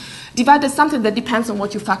here, divided something that depends on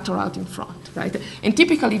what you factor out in front, right? And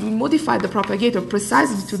typically, we modify the propagator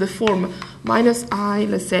precisely to the form minus I,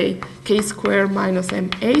 let's say, k squared minus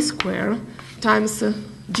ma squared times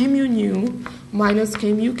g mu nu minus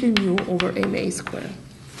k mu over ma squared.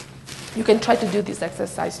 You can try to do this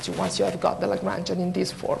exercise too once you have got the Lagrangian in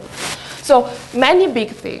this form. So many big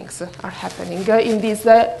things are happening in this,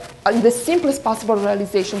 in the simplest possible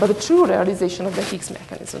realization, but the true realization of the Higgs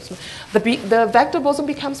mechanisms. The vector boson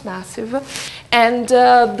becomes massive, and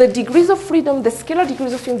the degrees of freedom, the scalar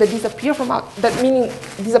degrees of freedom that disappear from that meaning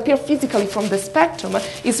disappear physically from the spectrum,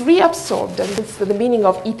 is reabsorbed, and this is the meaning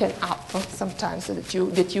of eaten up sometimes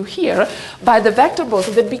that you hear, by the vector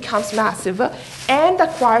boson that becomes massive and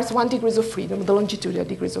acquires 1 degree of freedom, the longitudinal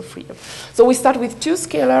degrees of freedom. So we start with 2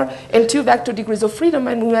 scalar and 2 vector degrees of freedom,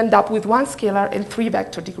 and we end up with 1 scalar and 3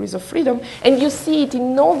 vector degrees of freedom, and you see it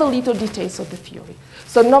in all the little details of the theory.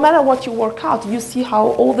 So no matter what you work out, you see how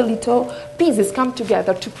all the little pieces come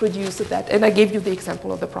together to produce that, and I gave you the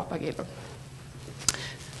example of the propagator.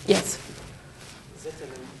 Yes? Is that the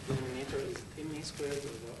denominator is ma squared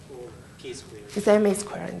or k squared? It's ma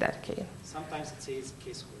squared in that case. Sometimes it says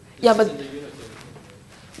k squared. Yeah, but...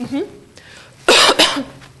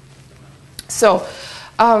 So,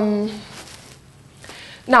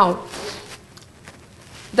 now,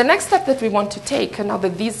 the next step that we want to take, now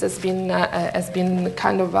that this has been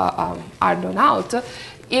kind of ironed out,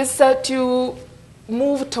 is to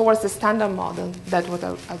move towards the standard model. That's what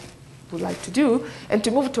I would like to do. And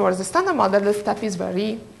to move towards the standard model, the step is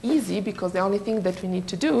very easy because the only thing that we need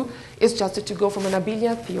to do is just to go from an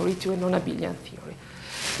abelian theory to a non-abelian theory.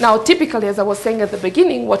 Now, typically, as I was saying at the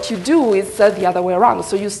beginning, what you do is the other way around.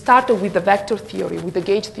 So you start with the vector theory, with the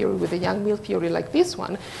gauge theory, with the Young-Mills theory like this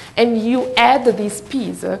one, and you add these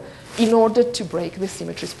p's in order to break the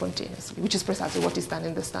symmetry spontaneously, which is precisely what is done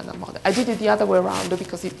in the standard model. I did it the other way around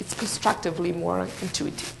because it's constructively more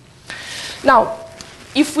intuitive. Now,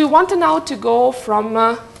 if we want now to go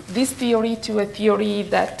from this theory to a theory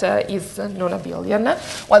that is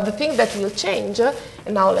non-abelian, well, the thing that will change, and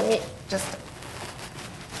now let me just...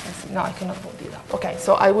 No, I cannot hold it up. Okay,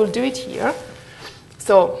 so I will do it here.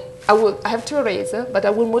 So I have to erase, but I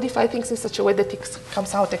will modify things in such a way that it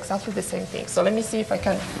comes out exactly the same thing. So let me see if I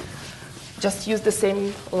can just use the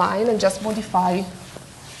same line and just modify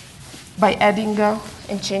by adding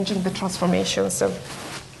and changing the transformations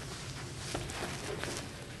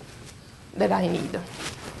that I need.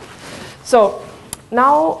 So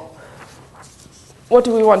now what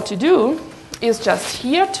we want to do is just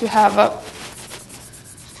here to have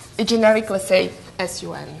a generic, let's say,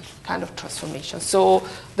 SUN kind of transformation. So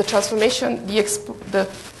the transformation, the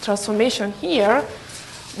transformation here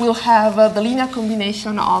will have the linear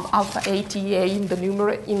combination of alpha A T A in the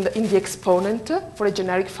numerator, in the exponent for a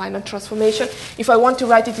generic finite transformation. If I want to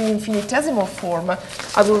write it in infinitesimal form,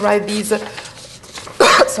 I will write these,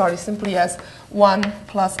 sorry, simply as 1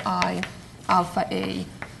 plus I alpha A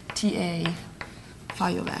T A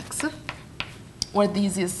phi of x, where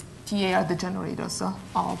this is TA are the generators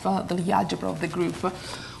of the Lie algebra of the group,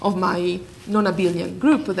 of my non-abelian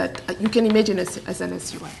group that you can imagine as an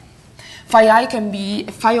SUN. Phi I can be,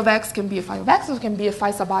 phi of x can be a phi of x, or can be a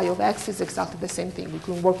phi sub I of x, is exactly the same thing. We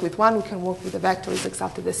can work with one, we can work with a vector, is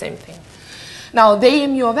exactly the same thing. Now, the A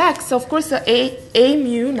mu of x, of course, A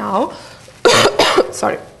mu now,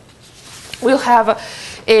 sorry, will have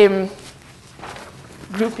a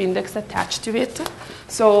group index attached to it.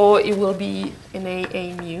 So it will be an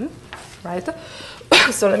A mu, right?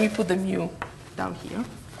 So let me put the mu down here.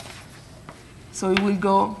 So it will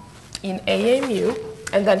go in A mu,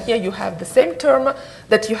 And then here you have the same term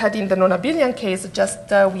that you had in the non-abelian case, just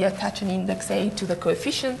we attach an index A to the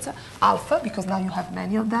coefficient alpha, because now you have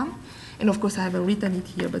many of them. And of course, I haven't written it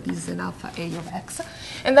here, but this is an alpha A of x.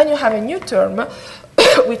 And then you have a new term,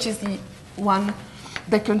 which is the one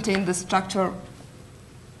that contains the structure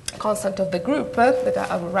constant of the group that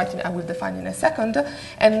I will define in a second,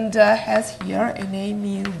 and has here an A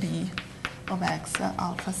mu B of x,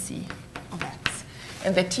 alpha C of x.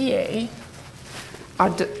 And the TA,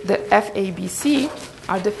 the FABC,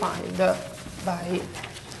 are defined by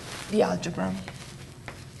the algebra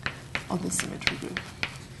of the symmetry group.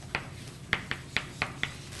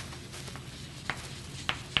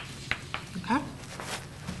 Okay?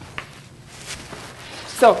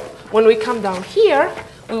 So when we come down here,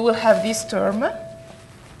 we will have this term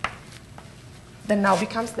that now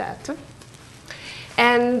becomes that.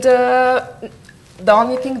 And the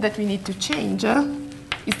only thing that we need to change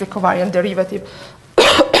is the covariant derivative,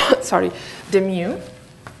 sorry, the mu.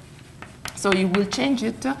 So you will change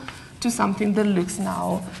it to something that looks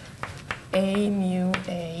now A mu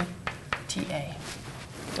A TA.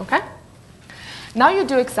 Okay? Now you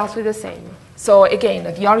do exactly the same. So again,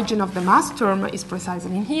 the origin of the mass term is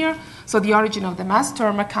precisely in here. So the origin of the mass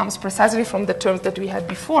term comes precisely from the terms that we had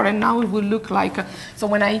before. And now it will look like, so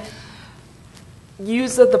when I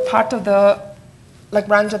use the part of the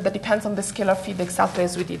Lagrange that depends on the scalar field exactly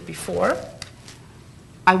as we did before,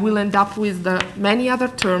 I will end up with the many other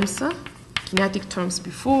terms, kinetic terms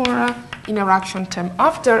before, interaction term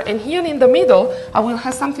after, and here in the middle, I will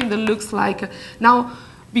have something that looks like, now,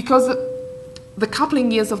 because the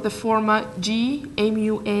coupling is of the form G, A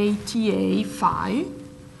mu A, TA, phi.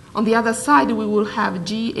 On the other side, we will have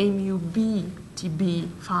G, A mu B, TB,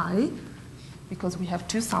 phi, because we have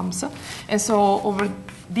two sums. And so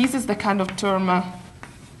this is the kind of term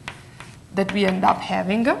that we end up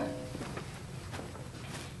having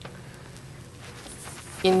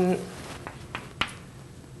in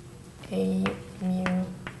A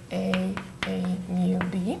mu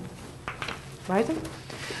B, right?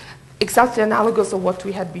 Exactly analogous of what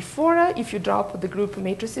we had before if you drop the group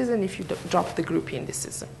matrices and if you drop the group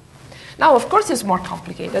indices. Now, of course, it's more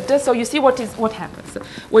complicated. So you see what happens.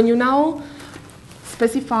 When you now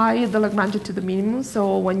specify the Lagrangian to the minimum,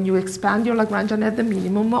 so when you expand your Lagrangian at the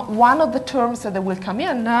minimum, one of the terms that will come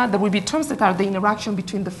in, there will be terms that are the interaction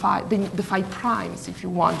between the phi primes, if you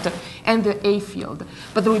want, and the A field.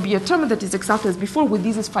 But there will be a term that is exactly as before, with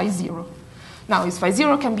this is phi 0. Now, is phi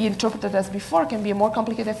 0 can be interpreted as before, can be a more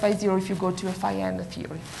complicated phi 0 if you go to a phi n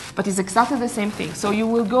theory. But it's exactly the same thing. So you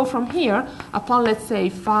will go from here, upon, let's say,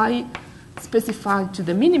 phi specified to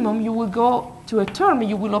the minimum, you will go to a term,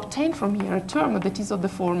 you will obtain from here a term that is of the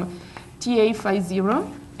form TA phi 0.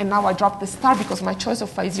 And now I drop the star because my choice of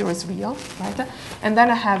phi 0 is real, right? And then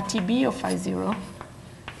I have TB of phi 0.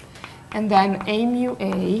 And then A mu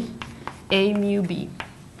A, A mu B.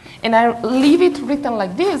 And I leave it written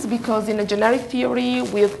like this because in a generic theory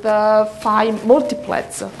with phi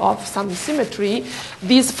multiplets of some symmetry,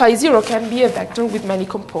 this phi 0 can be a vector with many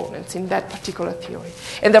components in that particular theory.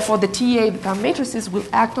 And therefore, the TA, the matrices, will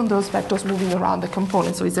act on those vectors moving around the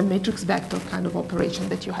components. So it's a matrix vector kind of operation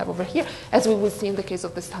that you have over here, as we will see in the case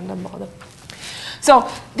of the standard model. So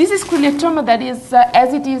this is clearly a term that is,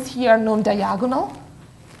 as it is here, non-diagonal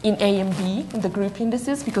in A and B, in the group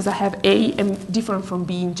indices, because I have A and different from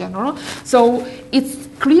B in general. So it's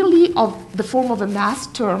clearly of the form of a mass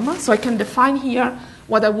term. So I can define here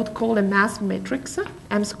what I would call a mass matrix,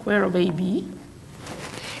 M square of AB.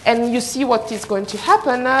 And you see what is going to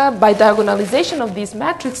happen by diagonalization of this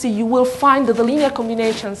matrix. You will find the linear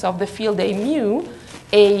combinations of the field A mu,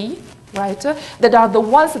 A, right, that are the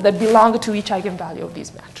ones that belong to each eigenvalue of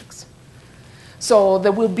this matrix. So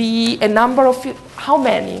there will be a number of, how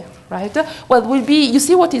many, right? Well, it will be, you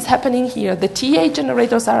see what is happening here. The TA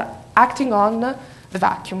generators are acting on the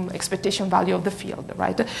vacuum expectation value of the field,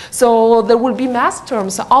 right? So there will be mass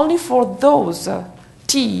terms only for those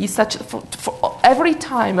T, such for every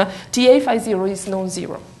time TA phi 0 is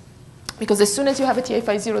non-zero. Because as soon as you have a TA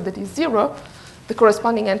phi 0 that is 0, the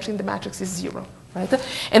corresponding entry in the matrix is 0. Right?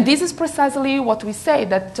 And this is precisely what we say,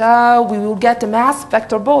 that we will get a mass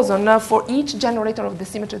vector boson for each generator of the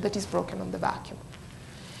symmetry that is broken on the vacuum.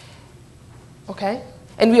 Okay?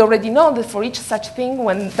 And we already know that for each such thing,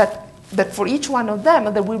 that for each one of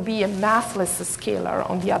them, there will be a massless scalar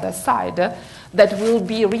on the other side that will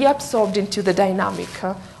be reabsorbed into the dynamic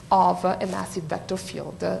of a massive vector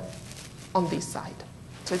field on this side.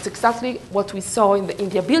 So it's exactly what we saw in the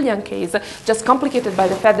abelian case, just complicated by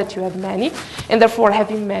the fact that you have many, and therefore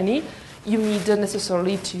having many, you need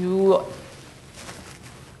necessarily to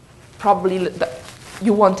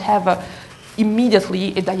you won't have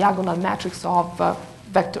immediately a diagonal matrix of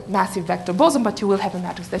massive vector boson, but you will have a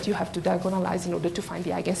matrix that you have to diagonalize in order to find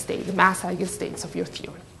the eigenstate, the mass eigenstates of your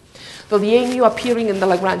theory. So the A mu appearing in the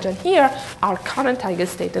Lagrangian here are current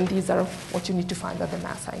eigenstate, and these are what you need to find are the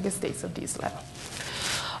mass eigenstates of this level.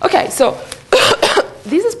 Okay, so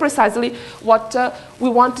this is precisely what we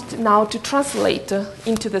wanted now to translate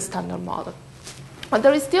into the standard model. But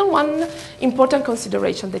there is still one important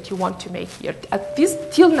consideration that you want to make here.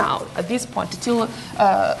 Till now, at this point,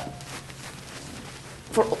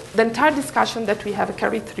 for the entire discussion that we have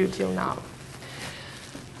carried through till now,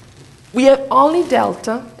 we have only dealt,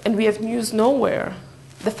 and we have used nowhere,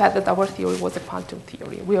 the fact that our theory was a quantum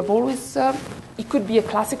theory. We have always, it could be a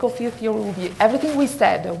classical field theory, everything we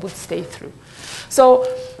said would stay through. So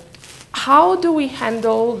how do we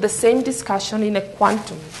handle the same discussion in a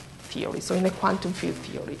quantum theory, so in a quantum field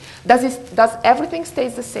theory? Does everything stay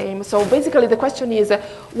the same? So basically the question is,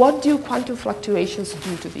 what do quantum fluctuations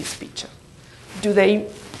do to this picture? Do they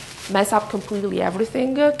mess up completely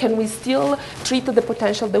everything? Can we still treat the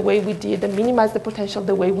potential the way we did and minimize the potential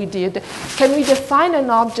the way we did? Can we define an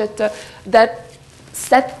object that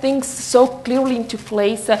set things so clearly into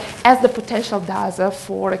place as the potential does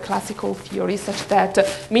for a classical theory, such that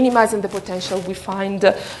minimizing the potential we find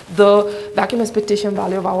the vacuum expectation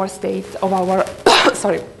value of our state, of our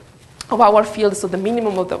of our field, so the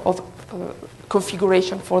minimum of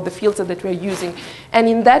configuration for the fields that we're using. And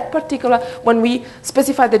in that particular, when we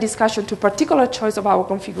specify the discussion to a particular choice of our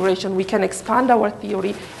configuration, we can expand our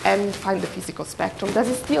theory and find the physical spectrum. Does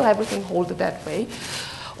it still everything hold that way?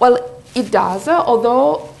 Well, it does,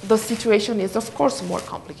 although the situation is, of course, more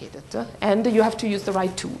complicated. And you have to use the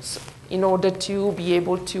right tools in order to be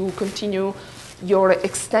able to continue your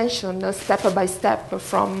extension step by step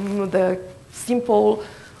from the simple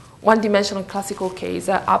one-dimensional classical case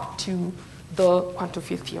up to the quantum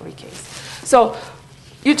field theory case. So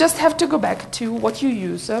you just have to go back to what you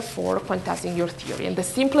use for quantizing your theory. And the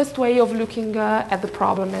simplest way of looking at the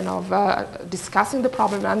problem and of discussing the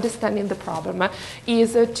problem, understanding the problem,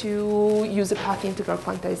 is to use a path integral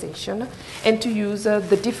quantization and to use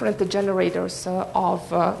the different generators of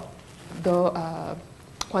the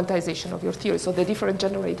quantization of your theory. So the different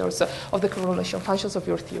generators of the correlation functions of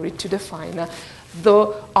your theory to define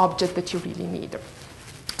the object that you really need.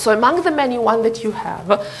 So among the many ones that you have,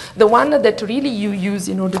 the one that really you use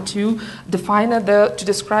in order to define to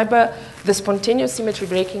describe the spontaneous symmetry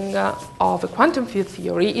breaking of a quantum field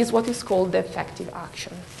theory is what is called the effective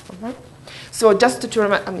action. Okay? So just to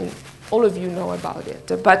remind, I mean, all of you know about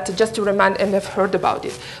it, but just to remind, and have heard about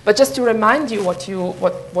it, but just to remind you what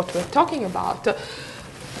we're talking about,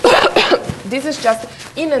 this is just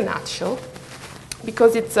in a nutshell,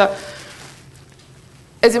 because it's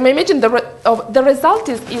as you may imagine, the result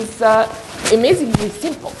is amazingly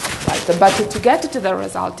simple, right? But to get to the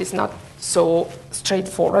result is not so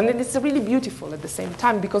straightforward, and it's really beautiful at the same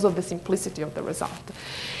time because of the simplicity of the result.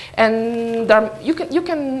 And you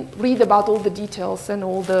can read about all the details and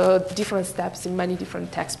all the different steps in many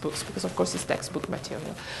different textbooks, because of course it's textbook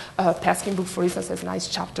material. Paskin book, for instance, has nice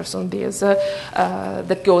chapters on this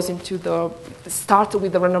that goes into start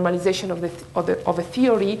with the renormalization of a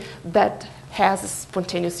theory that has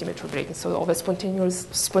spontaneous symmetry breaking, so of a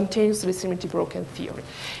spontaneously symmetry broken theory.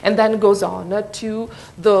 And then goes on to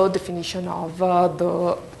the definition of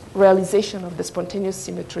the realization of the spontaneous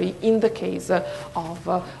symmetry in the case of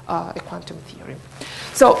a quantum theory.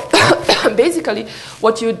 So basically,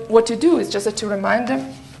 what you do is just to remind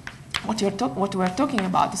them what we're talking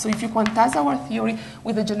about. So if you quantize our theory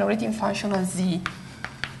with a generating function as z,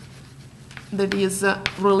 that is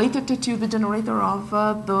related to the generator of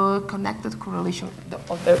the connected correlation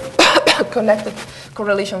of the connected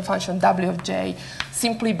correlation function w of j,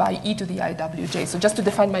 simply by e to the iwj. So just to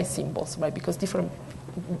define my symbols, right? Because different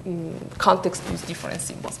contexts use different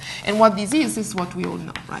symbols. And what this is what we all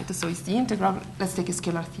know, right? So it's the integral. Let's take a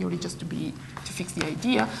scalar theory just to fix the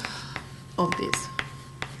idea of this.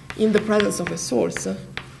 In the presence of a source,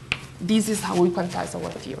 this is how we quantize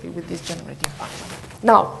our theory with this generating function.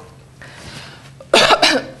 Now,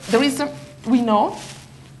 we know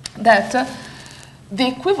that the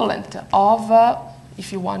equivalent of,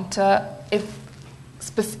 if you want, the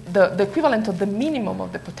equivalent of the minimum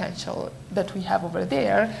of the potential that we have over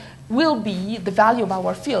there will be the value of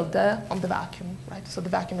our field on the vacuum, right? So the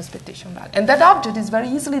vacuum expectation value. And that object is very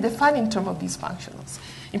easily defined in terms of these functionals.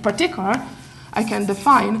 In particular, I can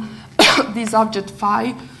define this object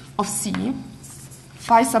phi of c,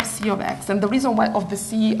 phi sub c of x. And the reason why of the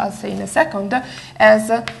c, I'll say in a second, as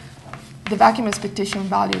the vacuum expectation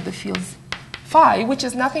value of the field phi, which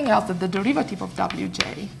is nothing else than the derivative of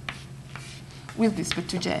wj with respect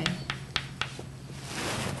to j,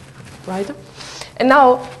 right? And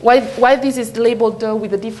now, why this is labeled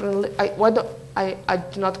with a different, I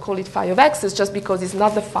do not call it phi of x, it's just because it's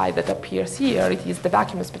not the phi that appears here, it is the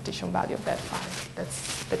vacuum expectation value of that phi.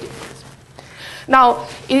 That's the difference. Now,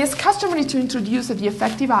 it is customary to introduce the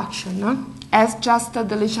effective action as just the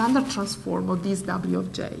Legendre transform of this W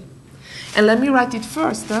of j. And let me write it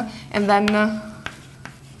first, and then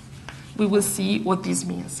we will see what this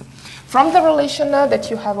means. From the relation that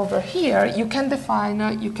you have over here, you can define,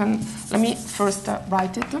 let me first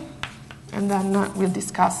write it, and then we'll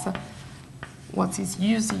discuss what its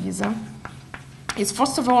use is.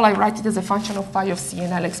 First of all, I write it as a function of phi of c,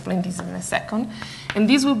 and I'll explain this in a second. And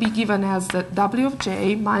this will be given as W of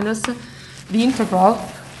j minus the integral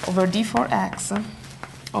over d for x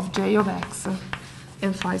of j of x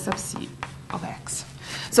and phi sub c of x.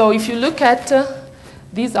 So if you look at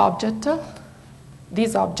this object,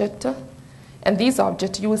 and this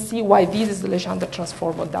object, you will see why this is the Legendre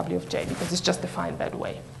transform of W of j, because it's just defined that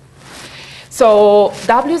way. So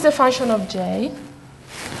W is a function of j,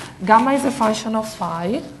 gamma is a function of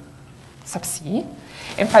phi sub c,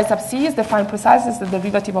 and phi sub c is defined precisely as the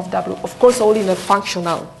derivative of W, of course, all in a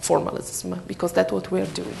functional formalism, because that's what we're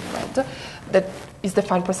doing, right? That is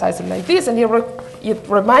defined precisely like this, and it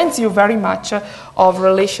reminds you very much of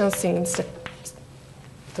relations in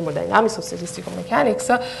thermodynamics or statistical mechanics,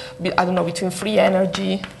 I don't know, between free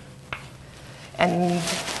energy and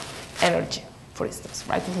energy, for instance,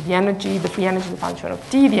 right? So the free energy is a function of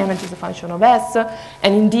T, the energy is a function of S,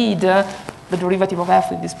 and indeed, the derivative of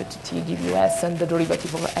F with respect to T gives you S, and the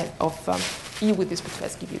derivative of E with respect to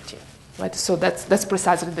S gives you T, right? So that's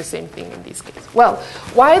precisely the same thing in this case. Well,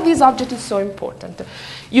 why this object is so important?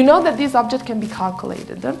 You know that this object can be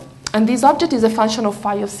calculated, and this object is a function of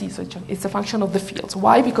phi of c, so it's a function of the fields.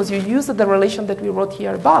 Why? Because you use the relation that we wrote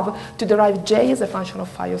here above to derive j as a function of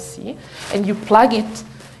phi of c, and you plug it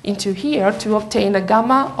into here to obtain a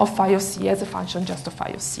gamma of phi of c as a function just of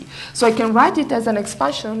phi of c. So I can write it as an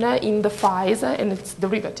expansion in the phi's and its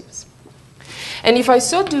derivatives. And if I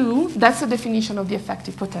so do, that's the definition of the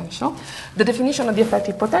effective potential. The definition of the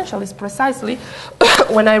effective potential is precisely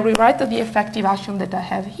when I rewrite the effective action that I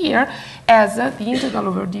have here as the integral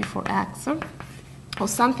over d for x of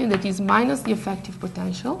something that is minus the effective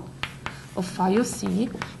potential of phi of c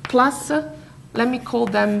plus, let me call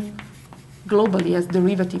them globally as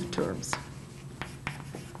derivative terms.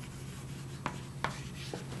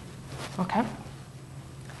 Okay?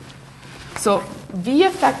 So V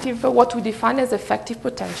effective, what we define as effective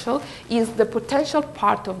potential, is the potential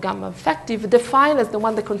part of gamma effective defined as the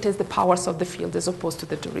one that contains the powers of the field as opposed to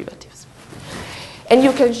the derivatives. And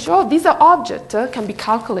you can show these objects can be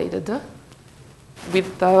calculated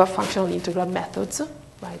with functional integral methods,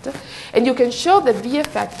 right? And you can show that V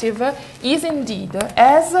effective is indeed,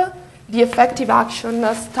 as the effective action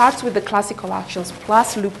starts with the classical actions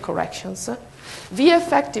plus loop corrections, V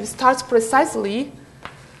effective starts precisely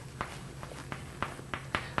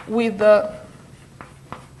with the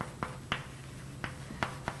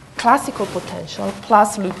classical potential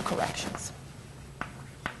plus loop corrections.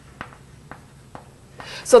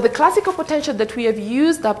 So the classical potential that we have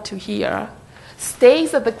used up to here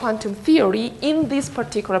stays at the quantum theory in this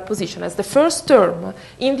particular position as the first term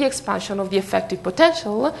in the expansion of the effective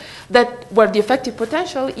potential, where the effective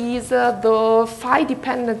potential is the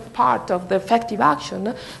phi-dependent part of the effective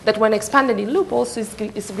action that when expanded in loop also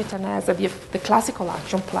is written as the classical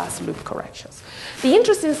action plus loop corrections. The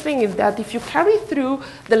interesting thing is that if you carry through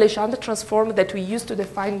the Legendre transform that we use to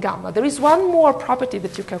define gamma, there is one more property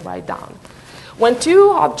that you can write down. When two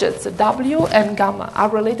objects, W and gamma, are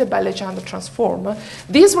related by Legendre transform,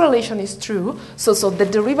 this relation is true. So the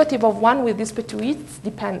derivative of one with respect to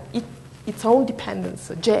its own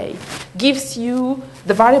dependence, J, gives you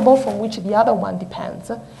the variable from which the other one depends,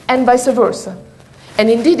 and vice versa. And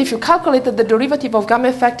indeed, if you calculate the derivative of gamma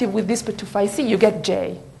effective with respect to phi c, you get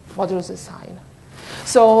J, modulus the sign.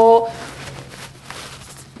 So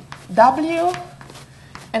W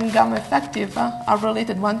and gamma effective are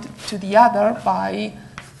related one to the other by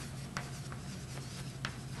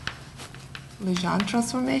Legendre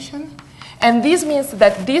transformation. And this means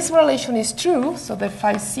that this relation is true, so that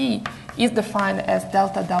phi c is defined as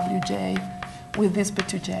delta wj with respect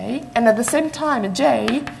to j. And at the same time,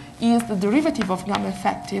 j is the derivative of gamma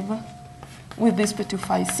effective with respect to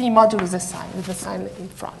phi c modulus the sign, with the sign in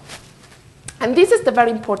front. And this is the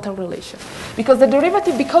very important relation, because the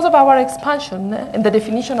derivative, because of our expansion and the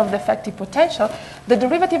definition of the effective potential, the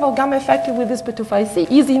derivative of gamma effective with respect to phi c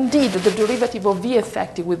is indeed the derivative of V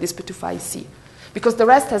effective with respect to phi c, because the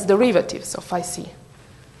rest has derivatives of phi c.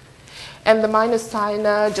 And the minus sign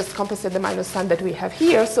just compensates the minus sign that we have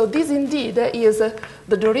here. So this indeed is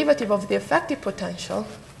the derivative of the effective potential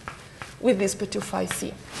with this P2 phi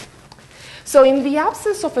c. So in the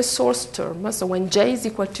absence of a source term, so when j is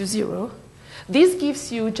equal to 0, this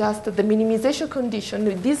gives you just the minimization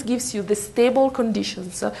condition. This gives you the stable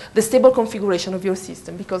conditions, the stable configuration of your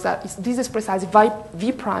system, because this is precisely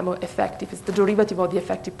v prime of effective. It's the derivative of the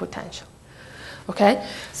effective potential. Okay?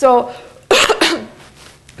 So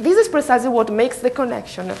this is precisely what makes the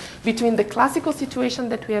connection between the classical situation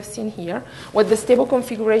that we have seen here, where the stable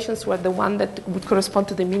configurations were the one that would correspond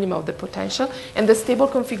to the minima of the potential, and the stable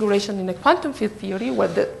configuration in a quantum field theory, where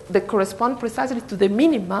they correspond precisely to the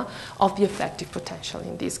minima of the effective potential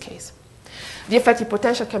in this case. The effective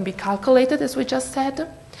potential can be calculated, as we just said,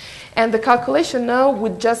 and the calculation now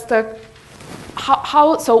would just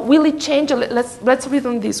so will it change? Let's read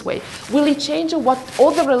them this way. Will it change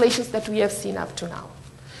all the relations that we have seen up to now?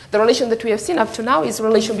 The relation that we have seen up to now is a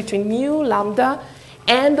relation between mu, lambda,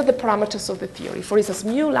 and the parameters of the theory. For instance,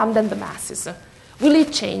 mu, lambda, and the masses. Will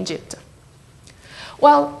it change it?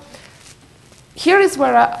 Well, here is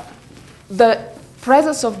where the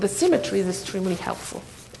presence of the symmetry is extremely helpful.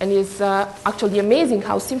 And it's actually amazing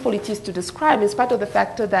how simple it is to describe, in spite of the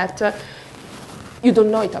fact that you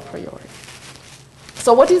don't know it a priori.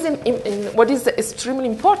 So what is extremely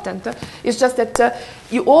important is just that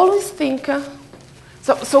you always think...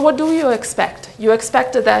 So what do you expect? You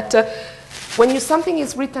expect that when something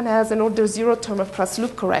is written as an order 0 term of plus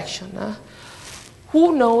loop correction,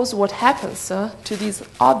 who knows what happens to this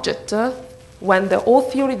object when the whole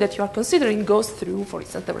theory that you are considering goes through, for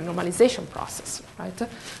instance, the renormalization process, right?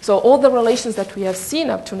 So all the relations that we have seen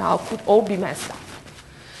up to now could all be messed up.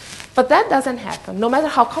 But that doesn't happen, no matter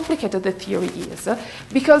how complicated the theory is,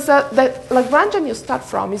 because the Lagrangian you start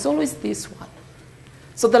from is always this one.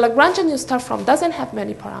 So the Lagrangian you start from doesn't have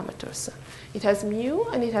many parameters. It has mu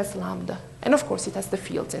and it has lambda. And of course, it has the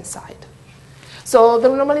fields inside. So the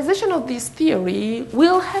renormalization of this theory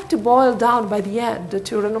will have to boil down by the end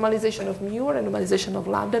to renormalization of mu, renormalization of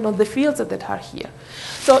lambda, and of the fields that are here.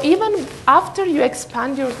 So even after you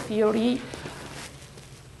expand your theory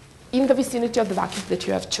in the vicinity of the vacuum that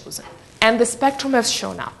you have chosen, and the spectrum has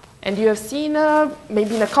shown up, and you have seen,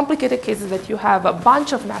 maybe in a complicated cases, that you have a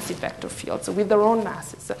bunch of massive vector fields with their own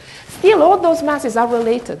masses. Still, all those masses are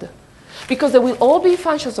related, because they will all be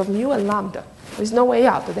functions of mu and lambda. There's no way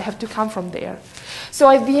out. They have to come from there. So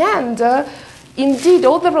at the end, indeed,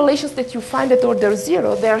 all the relations that you find at order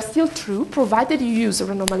 0, they are still true, provided you use a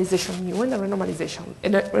renormalization mu and a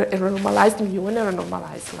renormalized mu and a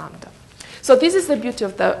renormalized lambda. So this is the beauty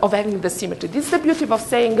of having the symmetry. This is the beauty of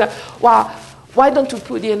saying, well, why don't we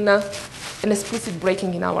put in an explicit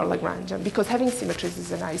breaking in our Lagrangian? Because having symmetries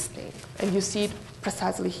is a nice thing, and you see it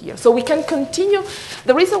precisely here. So we can continue.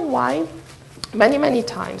 The reason why many, many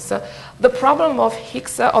times the problem of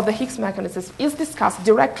the Higgs mechanisms is discussed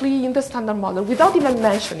directly in the standard model without even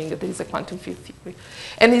mentioning that there is a quantum field theory.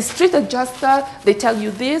 And it's treated just, they tell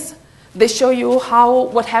you this, they show you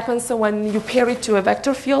what happens when you pair it to a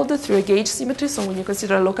vector field through a gauge symmetry, so when you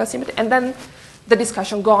consider a local symmetry, and then the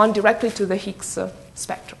discussion go on directly to the Higgs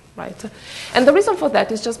spectrum, right? And the reason for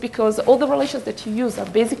that is just because all the relations that you use are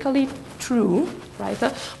basically true, right?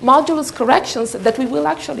 Modulus corrections that we will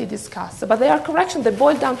actually discuss, but they are corrections that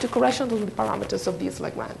boil down to corrections of the parameters of this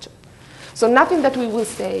Lagrangian. So nothing that we will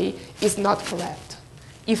say is not correct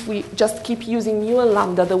if we just keep using mu and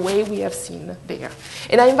lambda the way we have seen there.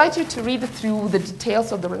 And I invite you to read through the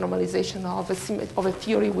details of the renormalization of a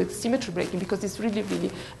theory with symmetry breaking, because it's really,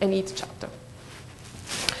 really a neat chapter.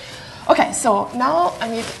 Okay, so now I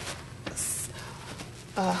need, let's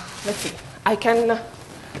see, I can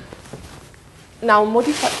now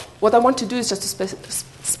modify. What I want to do is just to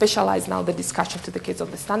specialize now the discussion to the case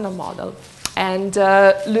of the standard model and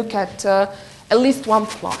look at least one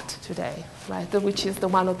plot today, right, which is the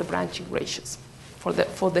one of the branching ratios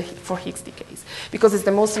for Higgs decays, because it's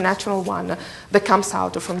the most natural one that comes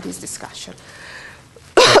out from this discussion.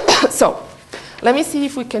 So let me see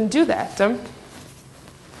if we can do that.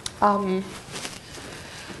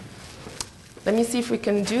 Let me see if we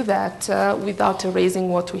can do that without erasing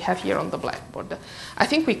what we have here on the blackboard. I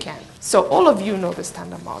think we can. So all of you know the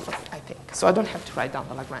standard model, I think. So I don't have to write down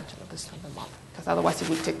the Lagrangian of the standard model, because otherwise it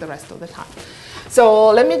would take the rest of the time.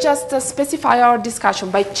 So let me just specify our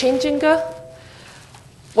discussion by changing.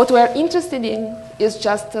 What we're interested in is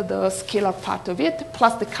just the scalar part of it,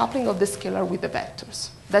 plus the coupling of the scalar with the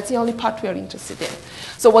vectors. That's the only part we are interested in.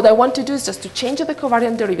 So what I want to do is just to change the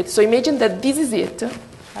covariant derivative. So imagine that this is it.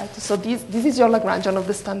 Right? So this is your Lagrangian of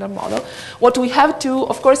the standard model. What we have to,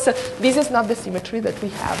 of course, this is not the symmetry that we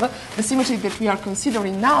have. The symmetry that we are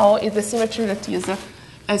considering now is the symmetry that is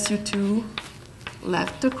SU2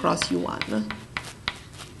 left cross U1.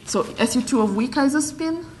 So SU2 of weak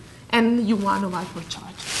isospin and U1 of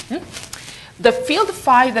hypercharge. The field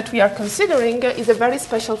phi that we are considering is a very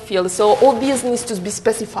special field, so all these needs to be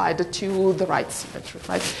specified to the right symmetry,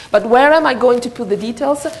 right? But where am I going to put the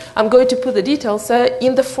details? I'm going to put the details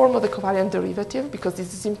in the form of the covariant derivative, because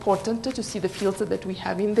this is important to see the fields that we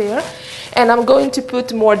have in there. And I'm going to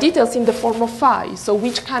put more details in the form of phi, so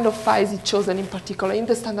which kind of phi is chosen in particular in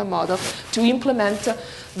the standard model to implement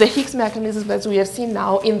the Higgs mechanism as we have seen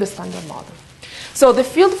now in the standard model. So the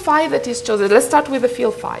field phi that is chosen, let's start with the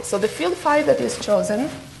field phi. So the field phi that is chosen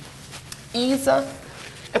is a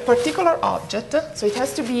particular object. So it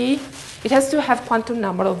has to have quantum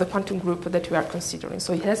number of the quantum group that we are considering.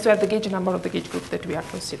 So it has to have the gauge number of the gauge group that we are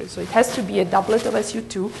considering. So it has to be a doublet of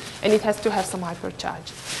SU2, and it has to have some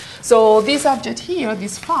hypercharge. So this object here,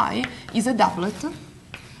 this phi, is a doublet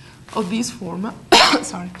of this form,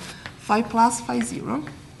 sorry, phi plus phi 0,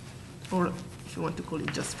 or if you want to call it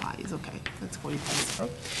just phi, is okay. Let's call it phi 0.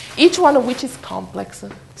 Each one of which is complex.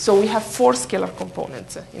 So we have 4 scalar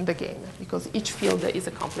components in the game, because each field is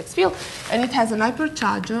a complex field, and it has an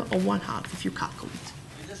hypercharge of 1/2 if you calculate.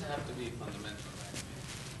 It doesn't have to be fundamental, right?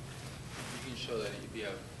 You can show that if you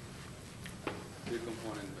have 3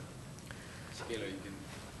 component scalar, you can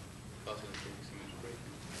also take symmetry breaking.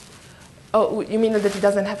 Oh, you mean that it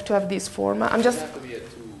doesn't have to have this form? It doesn't have to be a 2.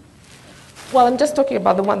 Well, I'm just talking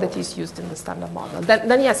about the one that is used in the standard model.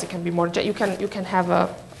 Then yes, it can be more. You can have a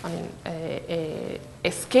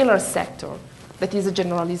scalar sector that is a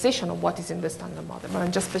generalization of what is in the standard model. But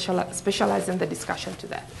I'm just specializing the discussion to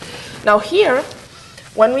that. Now here,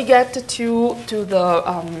 when we get to the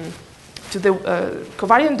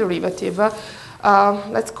covariant derivative,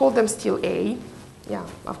 let's call them still A. Yeah,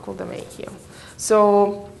 I've called them A here.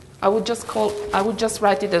 So I would just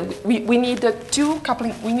write it that we need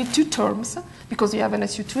we need 2 terms, because you have an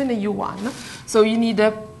SU2 and a U1. So you need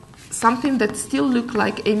something that still look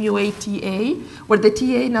like mu A TA, where the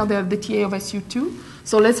TA, now they have the TA of SU2.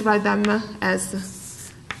 So let's write them as,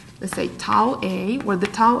 let's say, tau A, where the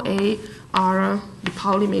tau A are the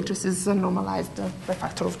Pauli matrices normalized by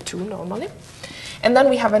factor of 2 normally. And then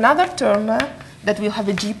we have another term that will have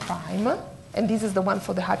a G prime, and this is the one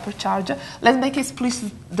for the hypercharge. Let's make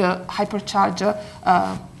explicit the hypercharge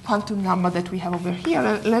quantum number that we have over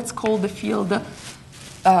here. Let's call the field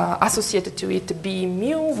associated to it B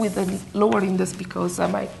mu with a lower index, because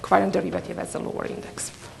my covariant derivative has a lower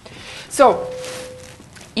index. So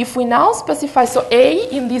if we now specify, so A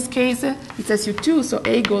in this case, it's SU2, so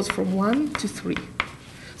A goes from 1 to 3.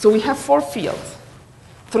 So we have 4 fields,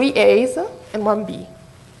 3 A's and 1 B.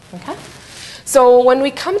 Okay? So when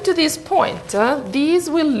we come to this point, these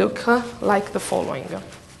will look like the following.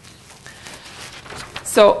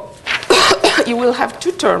 So you will have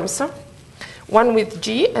 2 terms, one with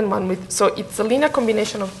G and one with, so it's a linear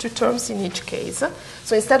combination of 2 terms in each case.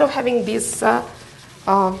 So instead of having this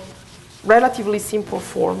relatively simple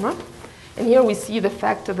form, and here we see the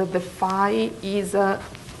fact that the phi is a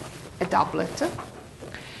doublet.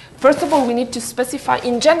 First of all, we need to specify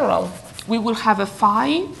in general. We will have a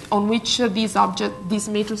phi on which these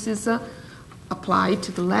matrices apply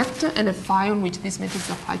to the left, and a phi on which these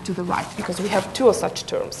matrices apply to the right, because we have 2 of such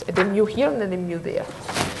terms, the mu here and then the mu there.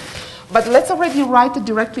 But let's already write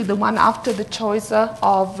directly the one after the choice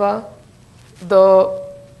of the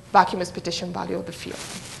vacuum expectation value of the field.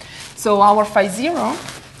 So our phi 0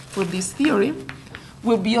 for this theory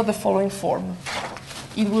will be of the following form.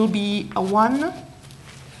 It will be a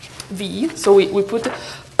 1v, so we put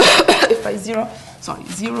phi 0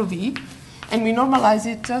 v, and we normalize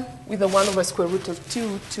it with a 1 over square root of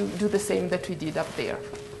 2 to do the same that we did up there.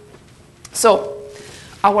 So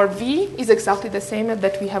our v is exactly the same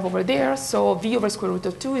that we have over there, so v over square root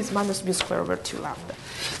of 2 is minus mu square over 2 lambda.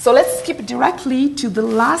 So let's skip directly to the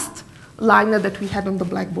last line that we had on the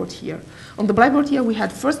blackboard here. On the blackboard here, we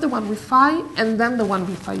had first the one with phi, and then the one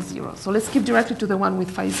with phi 0. So let's skip directly to the one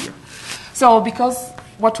with phi 0. So because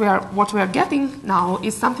what we are getting now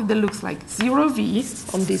is something that looks like 0v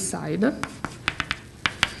on this side,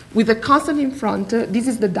 with a constant in front. This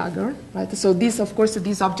is the dagger, right? So this, of course,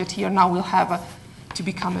 this object here now will have to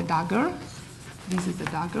become a dagger. This is the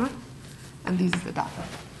dagger, and this is the dagger.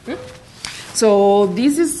 So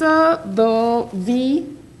this is the v,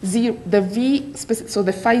 so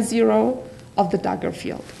the phi 0 of the dagger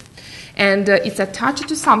field. And it's attached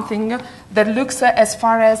to something that looks as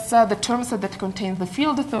far as the terms that contain the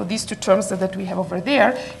field. So these 2 terms that we have over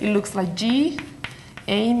there, it looks like G,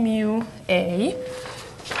 A mu A,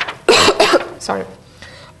 sorry,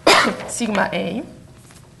 sigma A,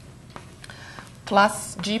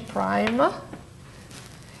 plus G prime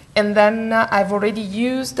And then I've already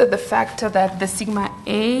used the fact that the sigma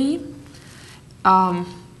A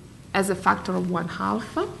as a factor of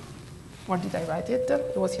 1/2. Where did I write it?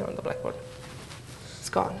 It was here on the blackboard. It's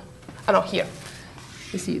gone. Oh, no, here.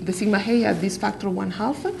 You see, the sigma A has this factor of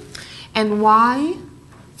 1/2. And Y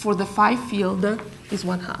for the phi field is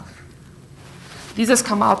 1/2. This has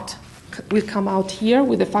come out, will come out here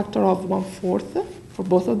with a factor of 1/4 for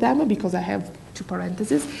both of them because I have two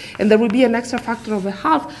parentheses. And there will be an extra factor of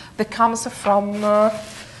 1/2 that comes from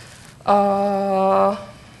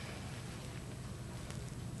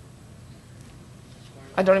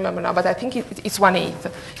I don't remember now, but I think it's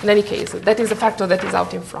 1/8. In any case, that is the factor that is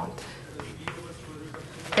out in front.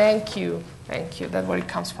 Thank you. Thank you. That's where it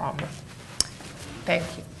comes from. Thank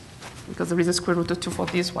you. Because there is a square root of 2 for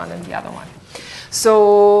this one and the other one.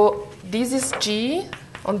 So this is G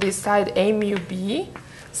on this side, A mu B,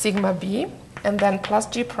 sigma B, and then plus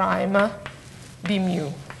G prime B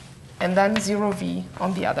mu, and then 0V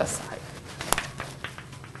on the other side.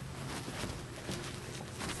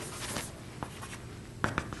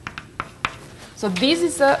 So this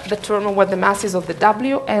is the term of where the masses of the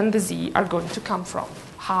W and the Z are going to come from.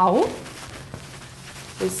 How?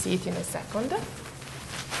 We'll see it in a second.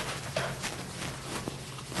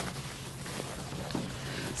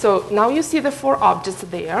 So now you see the 4 objects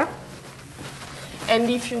there. And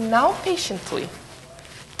if you now patiently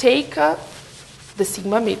take the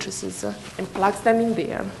sigma matrices and plug them in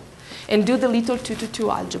there and do the little 2 to 2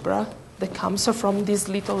 algebra that comes from this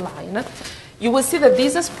little line, you will see that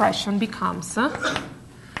this expression becomes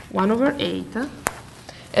 1/8.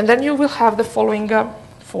 And then you will have the following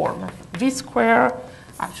form. V square,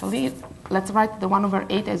 actually, let's write the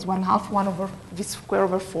 1/8 as 1/2, 1 over V square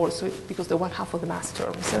over 4, so because the 1/2 of the mass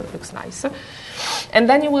term, so it looks nice. And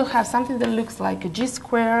then you will have something that looks like a G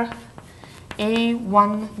square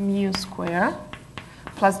A1 mu square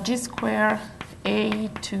plus G square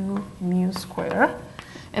A2 mu square.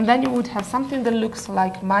 And then you would have something that looks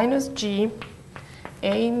like minus G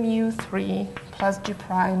A mu 3 plus G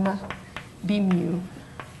prime B mu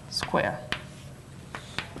square.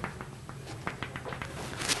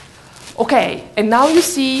 Okay, and now you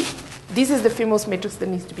see this is the famous matrix that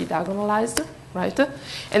needs to be diagonalized, right?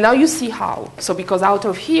 And now you see how. So because out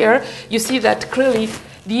of here, you see that clearly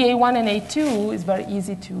the A1 and A2 is very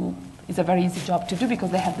easy to, is a very easy job to do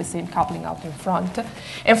because they have the same coupling out in front.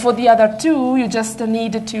 And for the other two, you just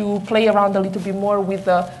need to play around a little bit more with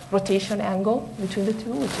the rotation angle between the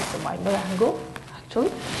two, which is the Weinberg angle,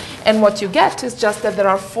 actually. And what you get is just that there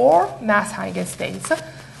are 4 mass eigenstates.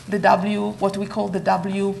 The W, what we call the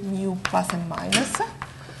W mu plus and minus,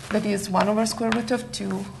 that is 1 over square root of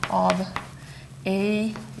 2 of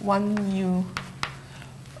A1 mu,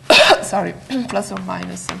 sorry, plus or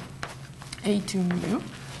minus A2 mu.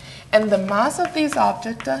 And the mass of this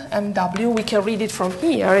object, MW, we can read it from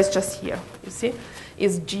here, it's just here, you see,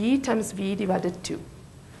 is G times V divided 2.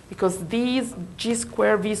 Because these G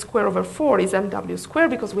square, V square over 4 is MW square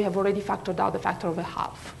because we have already factored out the factor of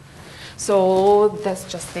 1/2. So that's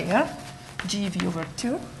just there, GV over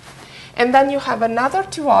 2. And then you have another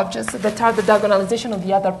 2 objects that are the diagonalization of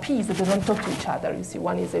the other P's that they don't talk to each other. You see,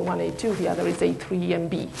 one is A1, A2, the other is A3 and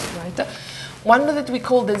B, right? One that we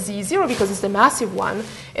call the Z0 because it's the massive one,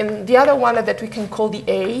 and the other one that we can call the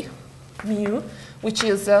A mu, which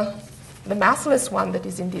is the massless one that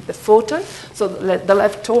is indeed the photon. So the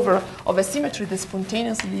leftover of a symmetry that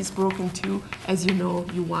spontaneously is broken to, as you know,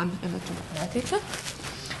 U1 electromagnetic.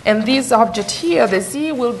 And this object here, the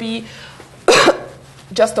Z, will be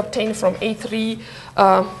just obtained from A3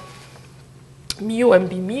 mu and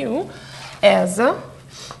B mu as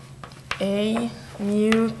A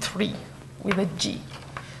mu 3 with a G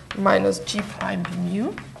minus G prime B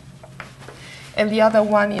mu. And the other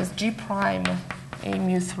one is G prime A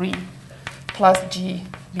mu 3 plus G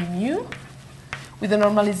B mu with a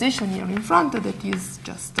normalization here in front that is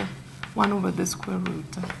just 1 over the square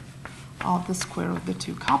root of the square of the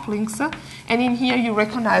 2 couplings. And in here you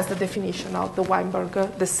recognize the definition of the Weinberg,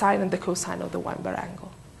 the sine and the cosine of the Weinberg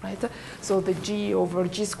angle, right? So the G over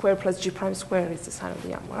G square plus G prime square is the sine of the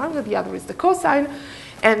Weinberg angle, the other is the cosine,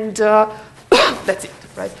 and that's it,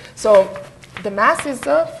 right? So the mass is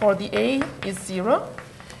for the A is 0,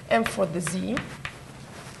 and for the Z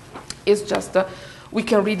is just, we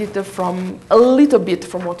can read it from a little bit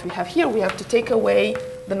from what we have here. We have to take away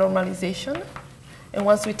the normalization. And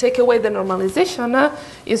once we take away the normalization,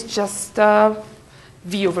 it's just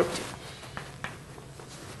V over 2.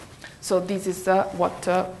 So this is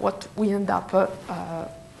what we end up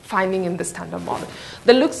finding in the standard model.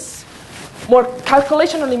 That looks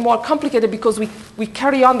calculationally more complicated because we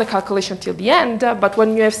carry on the calculation till the end, but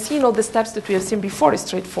when you have seen all the steps that we have seen before, it's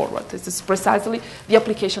straightforward. This is precisely the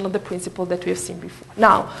application of the principle that we have seen before.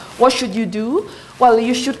 Now, what should you do? Well,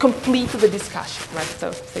 you should complete the discussion, right?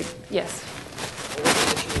 So, say, yes.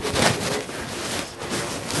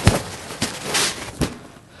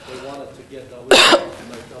 They wanted to get W,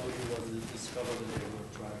 and W wasn't discovered and they were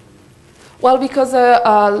trying. Well, because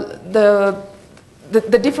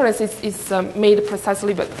the difference is made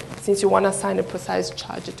precisely, but since you want to assign a precise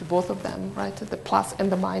charge to both of them, right? The plus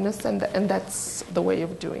and the minus, and that's the way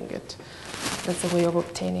of doing it. That's the way of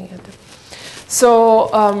obtaining it. So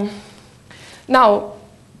now,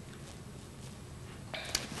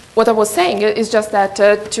 what I was saying is just that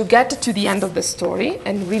to get to the end of the story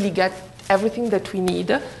and really get everything that we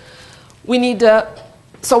need,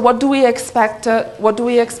 so what do we expect? What do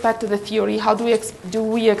we expect the theory? How do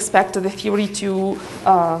we expect the theory to?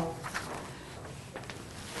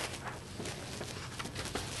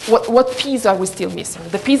 What piece are we still missing?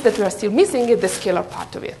 The piece that we are still missing is the scalar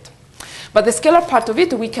part of it. But the scalar part of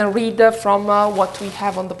it we can read from what we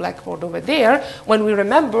have on the blackboard over there. When we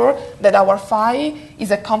remember that our phi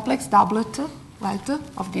is a complex doublet, right,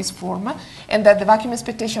 of this form, and that the vacuum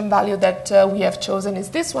expectation value that we have chosen is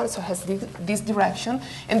this one, so it has this direction.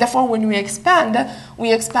 And therefore, when we expand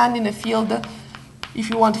in a field, if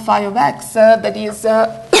you want phi of x, that is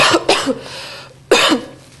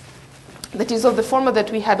that is of the form that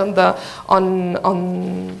we had on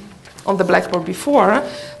the blackboard before.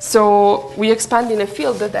 So we expand in a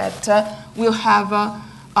field that will have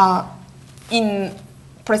in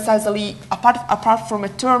precisely apart from a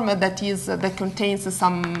term that contains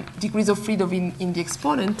some degrees of freedom in the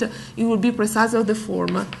exponent, it will be precisely of the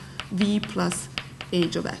form v plus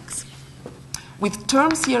h of x, with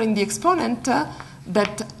terms here in the exponent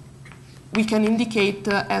that we can indicate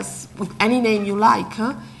as with any name you like,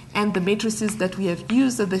 and the matrices that we have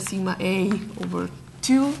used, the sigma A over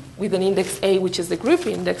 2 with an index A, which is the group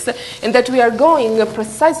index, and that we are going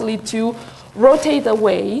precisely to rotate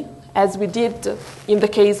away, as we did in the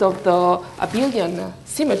case of the abelian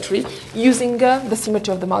symmetry, using the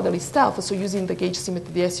symmetry of the model itself, so using the gauge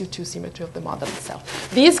symmetry, the SU2 symmetry of the model itself.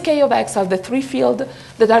 These K of x are the three fields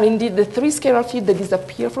that are indeed the three scalar fields that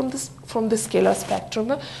disappear from the scalar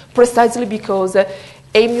spectrum, precisely because A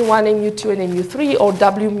mu1, A mu2, and A mu3, or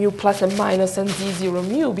W mu plus and minus and Z0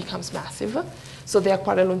 mu becomes massive. So they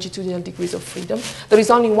acquire longitudinal degrees of freedom. There is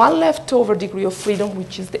only one leftover degree of freedom,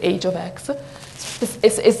 which is the h of x.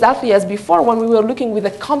 It's exactly as before, when we were looking with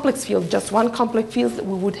a complex field, just one complex field,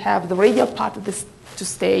 we would have the radial part of this to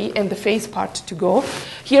stay and the phase part to go.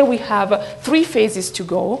 Here we have three phases to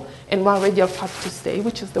go and one radial part to stay,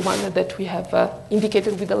 which is the one that we have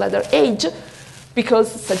indicated with the letter H,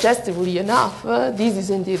 because suggestively enough, this is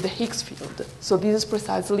indeed the Higgs field. So this is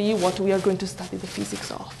precisely what we are going to study the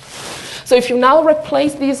physics of. So if you now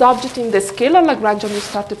replace this object in the scalar Lagrangian you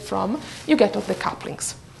started from, you get all the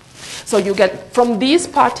couplings. So you get from this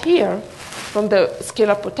part here, from the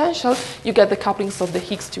scalar potential, you get the couplings of the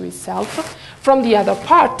Higgs to itself. From the other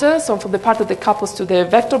part, so from the part that couples to the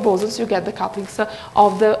vector bosons, you get the couplings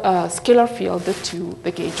of the scalar field to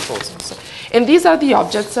the gauge bosons. And these are the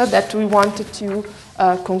objects that we wanted to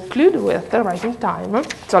conclude with right in time.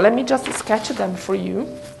 So let me just sketch them for you.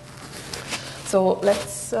 So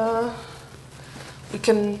let's, we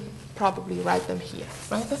can probably write them here,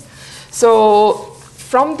 right? So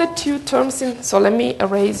from the two terms in, so let me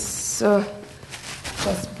erase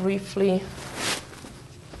just briefly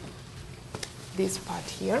this part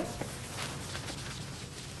here.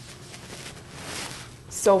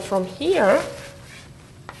 So from here,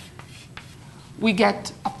 we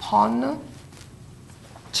get upon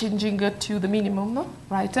changing to the minimum,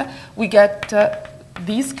 right? We get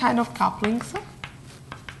these kind of couplings.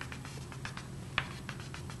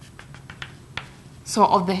 So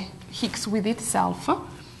of the Higgs with itself,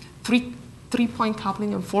 three-point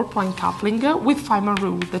coupling and four-point coupling with Feynman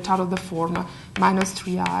rules that are of the form minus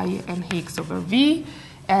 3i m Higgs over v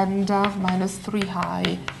and minus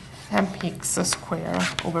 3i m Higgs square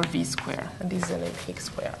over v square. And this is an m Higgs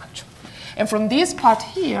square, actually. And from this part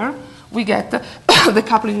here, we get the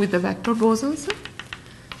coupling with the vector bosons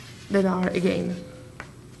that are, again,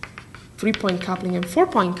 three-point coupling and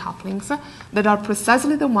four-point couplings that are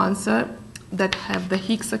precisely the ones that have the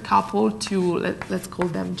Higgs coupled to, let's call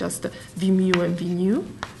them just V mu and V nu,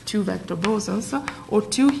 two vector bosons, or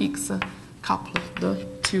two Higgs coupled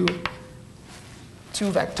to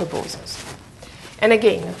two vector bosons. And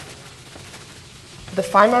again, the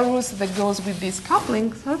Feynman rules that goes with these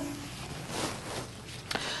couplings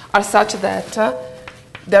are such that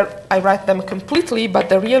I write them completely, but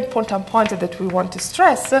the real important point that we want to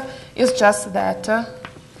stress is just that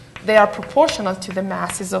they are proportional to the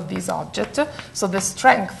masses of this object. So the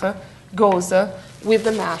strength goes with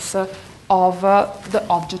the mass of the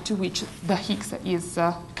object to which the Higgs is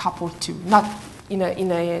coupled to. Not in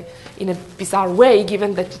a bizarre way,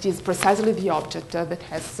 given that it is precisely the object that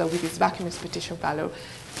has, with its vacuum expectation value,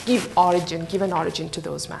 given origin to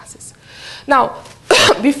those masses. Now,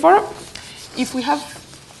 if we have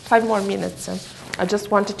 5 more minutes, I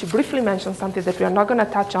just wanted to briefly mention something that we are not going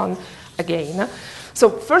to touch on again. So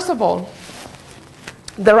first of all,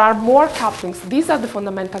 there are more couplings. These are the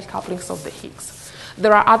fundamental couplings of the Higgs.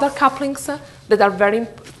 There are other couplings that are very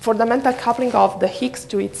fundamental coupling of the Higgs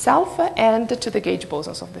to itself and to the gauge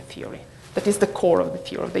bosons of the theory. That is the core of the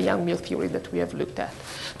theory, of the Young-Mills theory that we have looked at.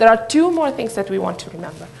 There are 2 more things that we want to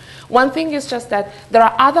remember. One thing is just that there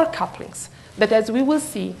are other couplings that, as we will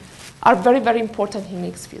see, are very, very important in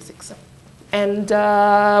Higgs physics. And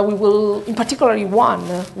we will, in particular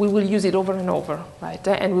one, we will use it over and over, right?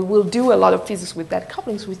 And we will do a lot of physics with that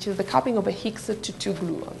couplings, which is the coupling of a Higgs to 2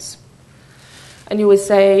 gluons. And you will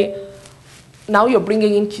say, now you're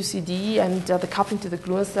bringing in QCD and the coupling to the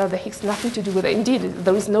gluons, the Higgs, nothing to do with it. Indeed,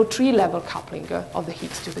 there is no 3-level coupling of the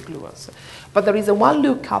Higgs to the gluons. But there is a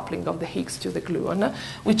 1-loop coupling of the Higgs to the gluon,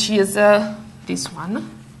 which is this one,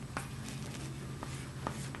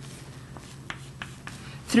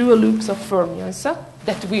 through a loops of fermions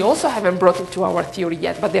that we also haven't brought into our theory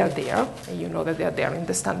yet, but they are there, and you know that they are there in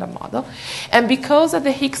the standard model. And because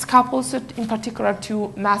the Higgs couples in particular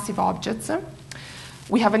to massive objects,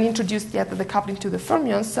 we haven't introduced yet the coupling to the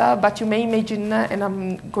fermions, but you may imagine, and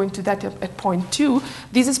I'm going to that at point 2,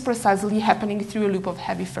 this is precisely happening through a loop of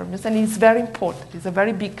heavy fermions, and it's very important. It's a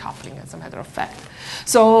very big coupling, as a matter of fact.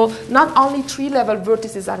 So not only 3-level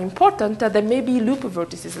vertices are important, there may be loop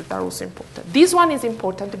vertices that are also important. This one is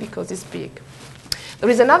important because it's big. There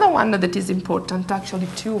is another one that is important, actually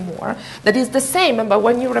 2 more, that is the same, but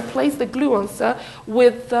when you replace the gluons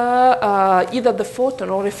with either the photon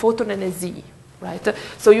or a photon and a Z. Right?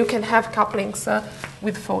 So you can have couplings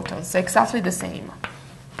with photons, exactly the same.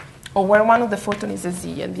 Or where one of the photons is a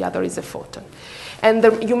Z and the other is a photon. And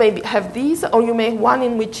you may have these, or you may have one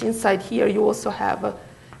in which inside here you also have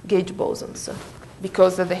gauge bosons.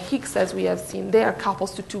 Because the Higgs, as we have seen there,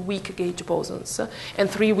 couples to 2 weak gauge bosons and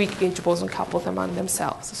 3 weak gauge bosons coupled among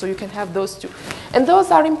themselves. So you can have those 2. And those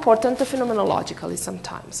are important phenomenologically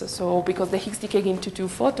sometimes. So because the Higgs decay into 2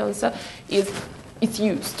 photons it's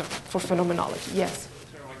used for phenomenology, yes.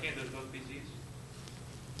 Sir, why can't those both be Z's?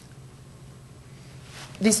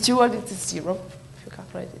 These 2 are it's 0. If you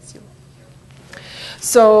calculate it, it's 0.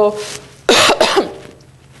 So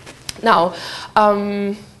now,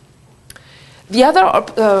 the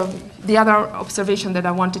other observation that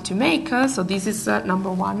I wanted to make, so this is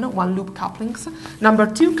number 1, 1-loop couplings. Number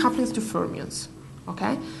 2, couplings to fermions.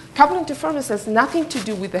 Okay? Coupling to fermions has nothing to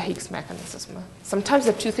do with the Higgs mechanism. Sometimes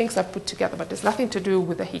the 2 things are put together, but there's nothing to do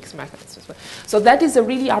with the Higgs mechanism. So that is a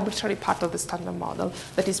really arbitrary part of the standard model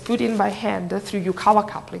that is put in by hand through Yukawa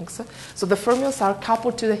couplings. So the fermions are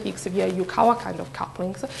coupled to the Higgs via Yukawa kind of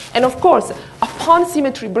couplings. And of course, upon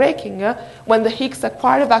symmetry breaking, when the Higgs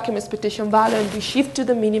acquire a vacuum expectation value and we shift to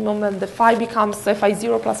the minimum and the phi becomes phi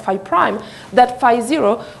 0 plus phi prime, that phi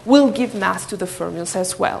 0 will give mass to the fermions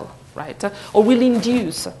as well. Right? Or will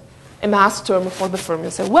induce a mass term for the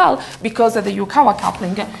fermions as well, because the Yukawa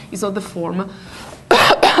coupling is of the form,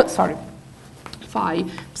 phi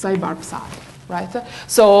psi bar psi, right?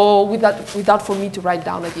 So without for me to write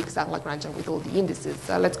down the exact Lagrangian with all the indices,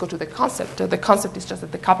 let's go to the concept. The concept is just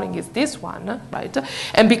that the coupling is this one, right?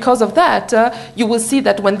 And because of that, you will see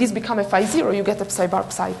that when this becomes a phi 0, you get a psi bar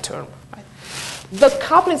psi term. The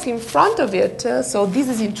couplings in front of it, so this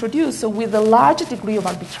is introduced with a large degree of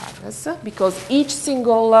arbitrariness, because each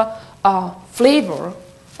single flavor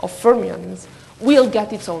of fermions will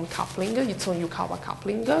get its own coupling, its own Yukawa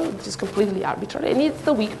coupling, which is completely arbitrary, and it's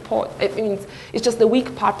the weak part. It means it's just the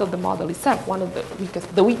weak part of the model itself, one of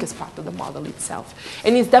the weakest part of the model itself,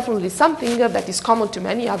 and it's definitely something that is common to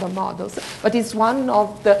many other models, but it's one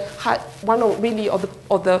of the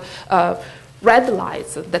red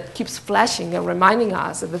lights that keeps flashing and reminding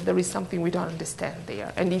us that there is something we don't understand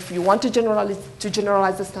there. And if you want to generalize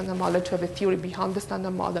the standard model, to have a theory behind the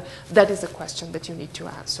standard model, that is a question that you need to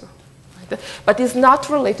answer. Right? But it's not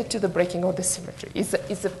related to the breaking of the symmetry. If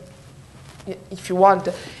you want,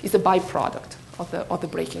 it's a byproduct of the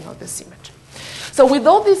breaking of the symmetry. So with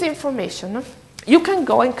all this information, you can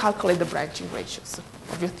go and calculate the branching ratios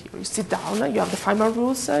of your theory. You sit down, you have the Feynman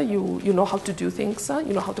rules, you know how to do things,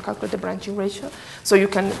 you know how to calculate the branching ratio. So you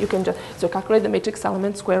can just calculate the matrix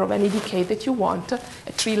element square of any decay that you want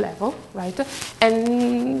at tree level, right?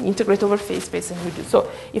 And integrate over phase space and reduce.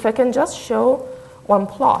 So if I can just show one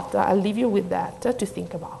plot, I'll leave you with that to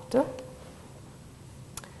think about.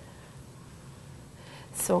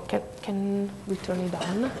 So can we turn it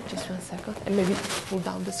on? Just 1 second, and maybe pull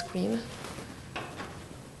down the screen.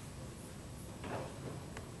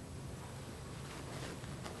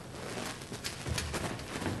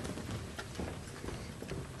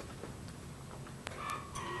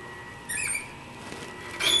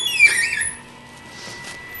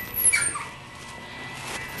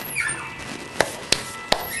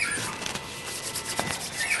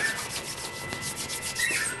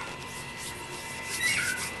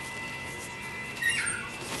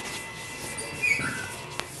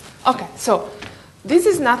 Okay, so this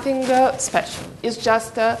is nothing special. It's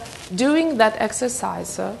just doing that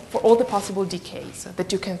exercise for all the possible decays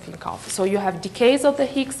that you can think of. So you have decays of the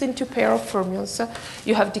Higgs into pair of fermions.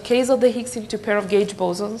 You have decays of the Higgs into pair of gauge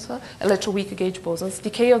bosons, electroweak gauge bosons.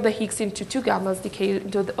 Decay of the Higgs into two gammas. Decay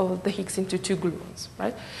of the Higgs into two gluons,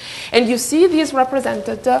 right? And you see these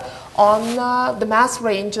represented on the mass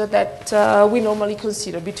range that we normally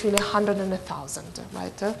consider between 100 and 1,000,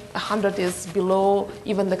 right? 100 is below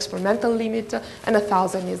even the experimental limit, and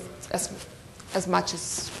 1,000 is as much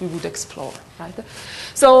as we would explore, right?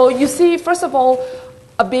 So you see, first of all,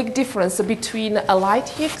 a big difference between a light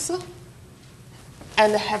Higgs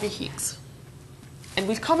and a heavy Higgs. And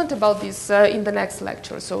we'll comment about this in the next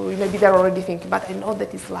lecture. So maybe they're already thinking, but I know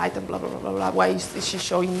that it's light and blah, blah, blah, blah, blah. Why is she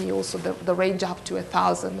showing me also the range up to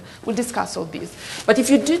 1,000? We'll discuss all this. But if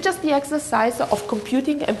you do just the exercise of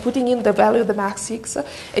computing and putting in the value of the max Higgs,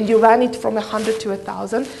 and you run it from 100 to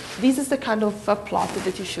 1,000, this is the kind of plot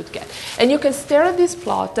that you should get. And you can stare at this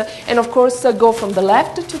plot and, of course, go from the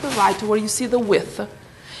left to the right where you see the width,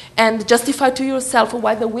 and justify to yourself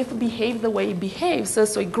why the width behaves the way it behaves,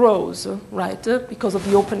 so it grows, right, because of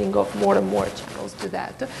the opening of more and more channels to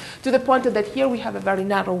that, to the point that here we have a very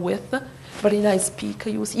narrow width, very nice peak.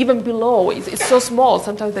 You see even below, it's so small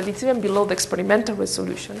sometimes that it's even below the experimental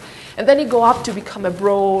resolution. And then you go up to become a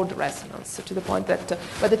broad resonance, to the point that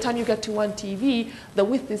by the time you get to 1 TeV, the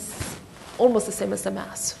width is almost the same as the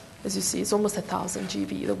mass. As you see, it's almost 1,000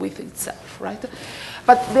 GeV, the width itself, right?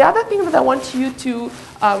 But the other thing that I want you to,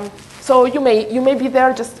 so you may be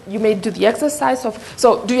there, you may do the exercise of,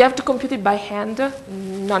 so do you have to compute it by hand?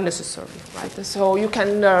 Not necessarily, right? So you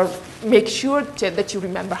can make sure that you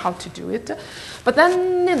remember how to do it. But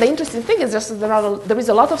then the interesting thing is just there is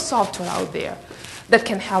a lot of software out there that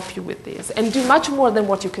can help you with this and do much more than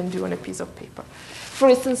what you can do on a piece of paper. For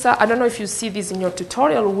instance, I don't know if you see this in your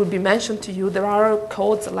tutorial, it will be mentioned to you. There are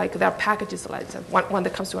codes, like there are packages, like one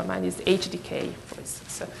that comes to my mind is HDK, for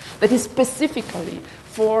instance, that is specifically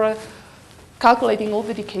for calculating all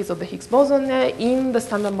the decays of the Higgs boson in the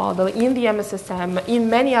standard model, in the MSSM, in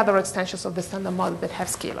many other extensions of the standard model that have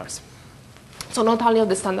scalars. So not only of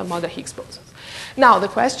the standard model Higgs bosons. Now the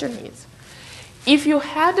question is, if you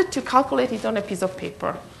had to calculate it on a piece of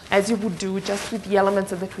paper, as you would do just with the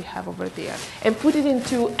elements that we have over there, and put it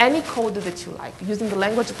into any code that you like, using the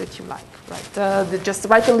language that you like, right? Just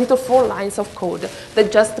write a little 4 lines of code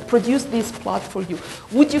that just produce this plot for you.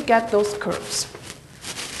 Would you get those curves?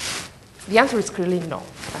 The answer is clearly no.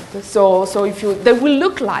 Right? So if you, they will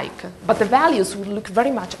look like, but the values will look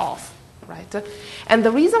very much off, right? And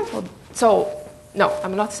the reason for, so no,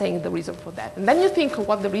 I'm not saying the reason for that. And then you think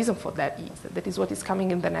what the reason for that is. That is what is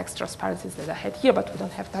coming in the next transparencies that I had here, but we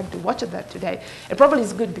don't have time to watch that today. It probably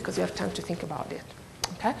is good because you have time to think about it.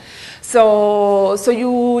 Okay? So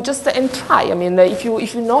you just and try. I mean, if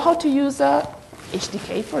you know how to use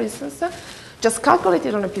HDK, for instance, just calculate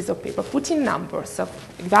it on a piece of paper, put in numbers, the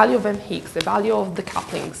value of M Higgs, the value of the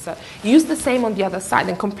couplings, use the same on the other side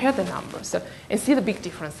and compare the numbers and see the big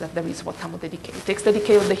difference that there is what time of the decay. It takes the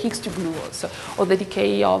decay of the Higgs to gluons or the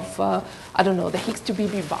decay of, I don't know, the Higgs to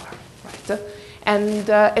BB bar, right?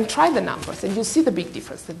 And try the numbers and you'll see the big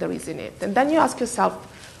difference that there is in it. And then you ask yourself,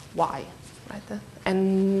 why, right?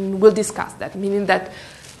 And we'll discuss that, meaning that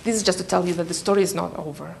this is just to tell you that the story is not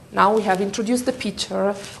over. Now we have introduced the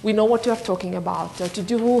picture. We know what you are talking about. To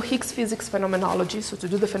do Higgs physics phenomenology, so to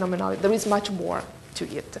do the phenomenology, there is much more to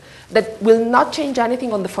it. That will not change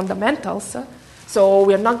anything on the fundamentals. So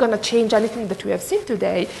we are not going to change anything that we have seen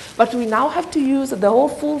today. But we now have to use the whole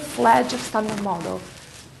full-fledged standard model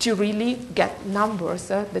to really get numbers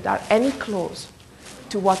that are any close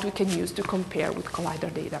to what we can use to compare with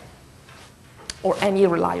collider data or any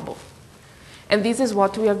reliable. And this is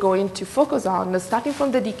what we are going to focus on, starting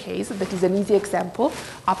from the decays, that is an easy example,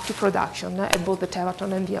 up to production at both the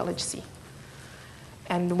tevatron and the LHC.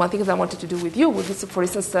 And one thing that I wanted to do with you was, for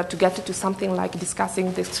instance, to get to something like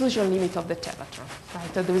discussing the exclusion limit of the tevatron.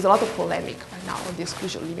 Right? There is a lot of polemic right now on the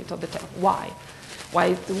exclusion limit of the tevatron. Why?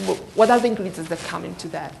 What are the ingredients that come into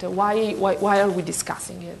that? Why are we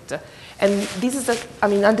discussing it? And this is,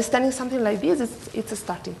 understanding something like this, it's a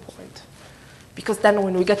starting point. Because then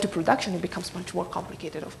when we get to production, it becomes much more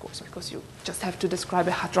complicated, of course, because you just have to describe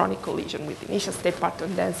a hadronic collision with initial state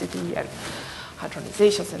parton density and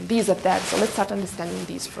hadronizations and these and that. So let's start understanding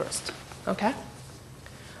these first, okay?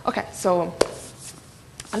 Okay, so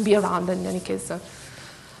I'll be around in any case.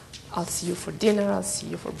 I'll see you for dinner, I'll see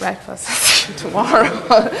you for breakfast, I'll see you tomorrow.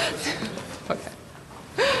 Okay.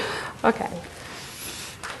 Okay.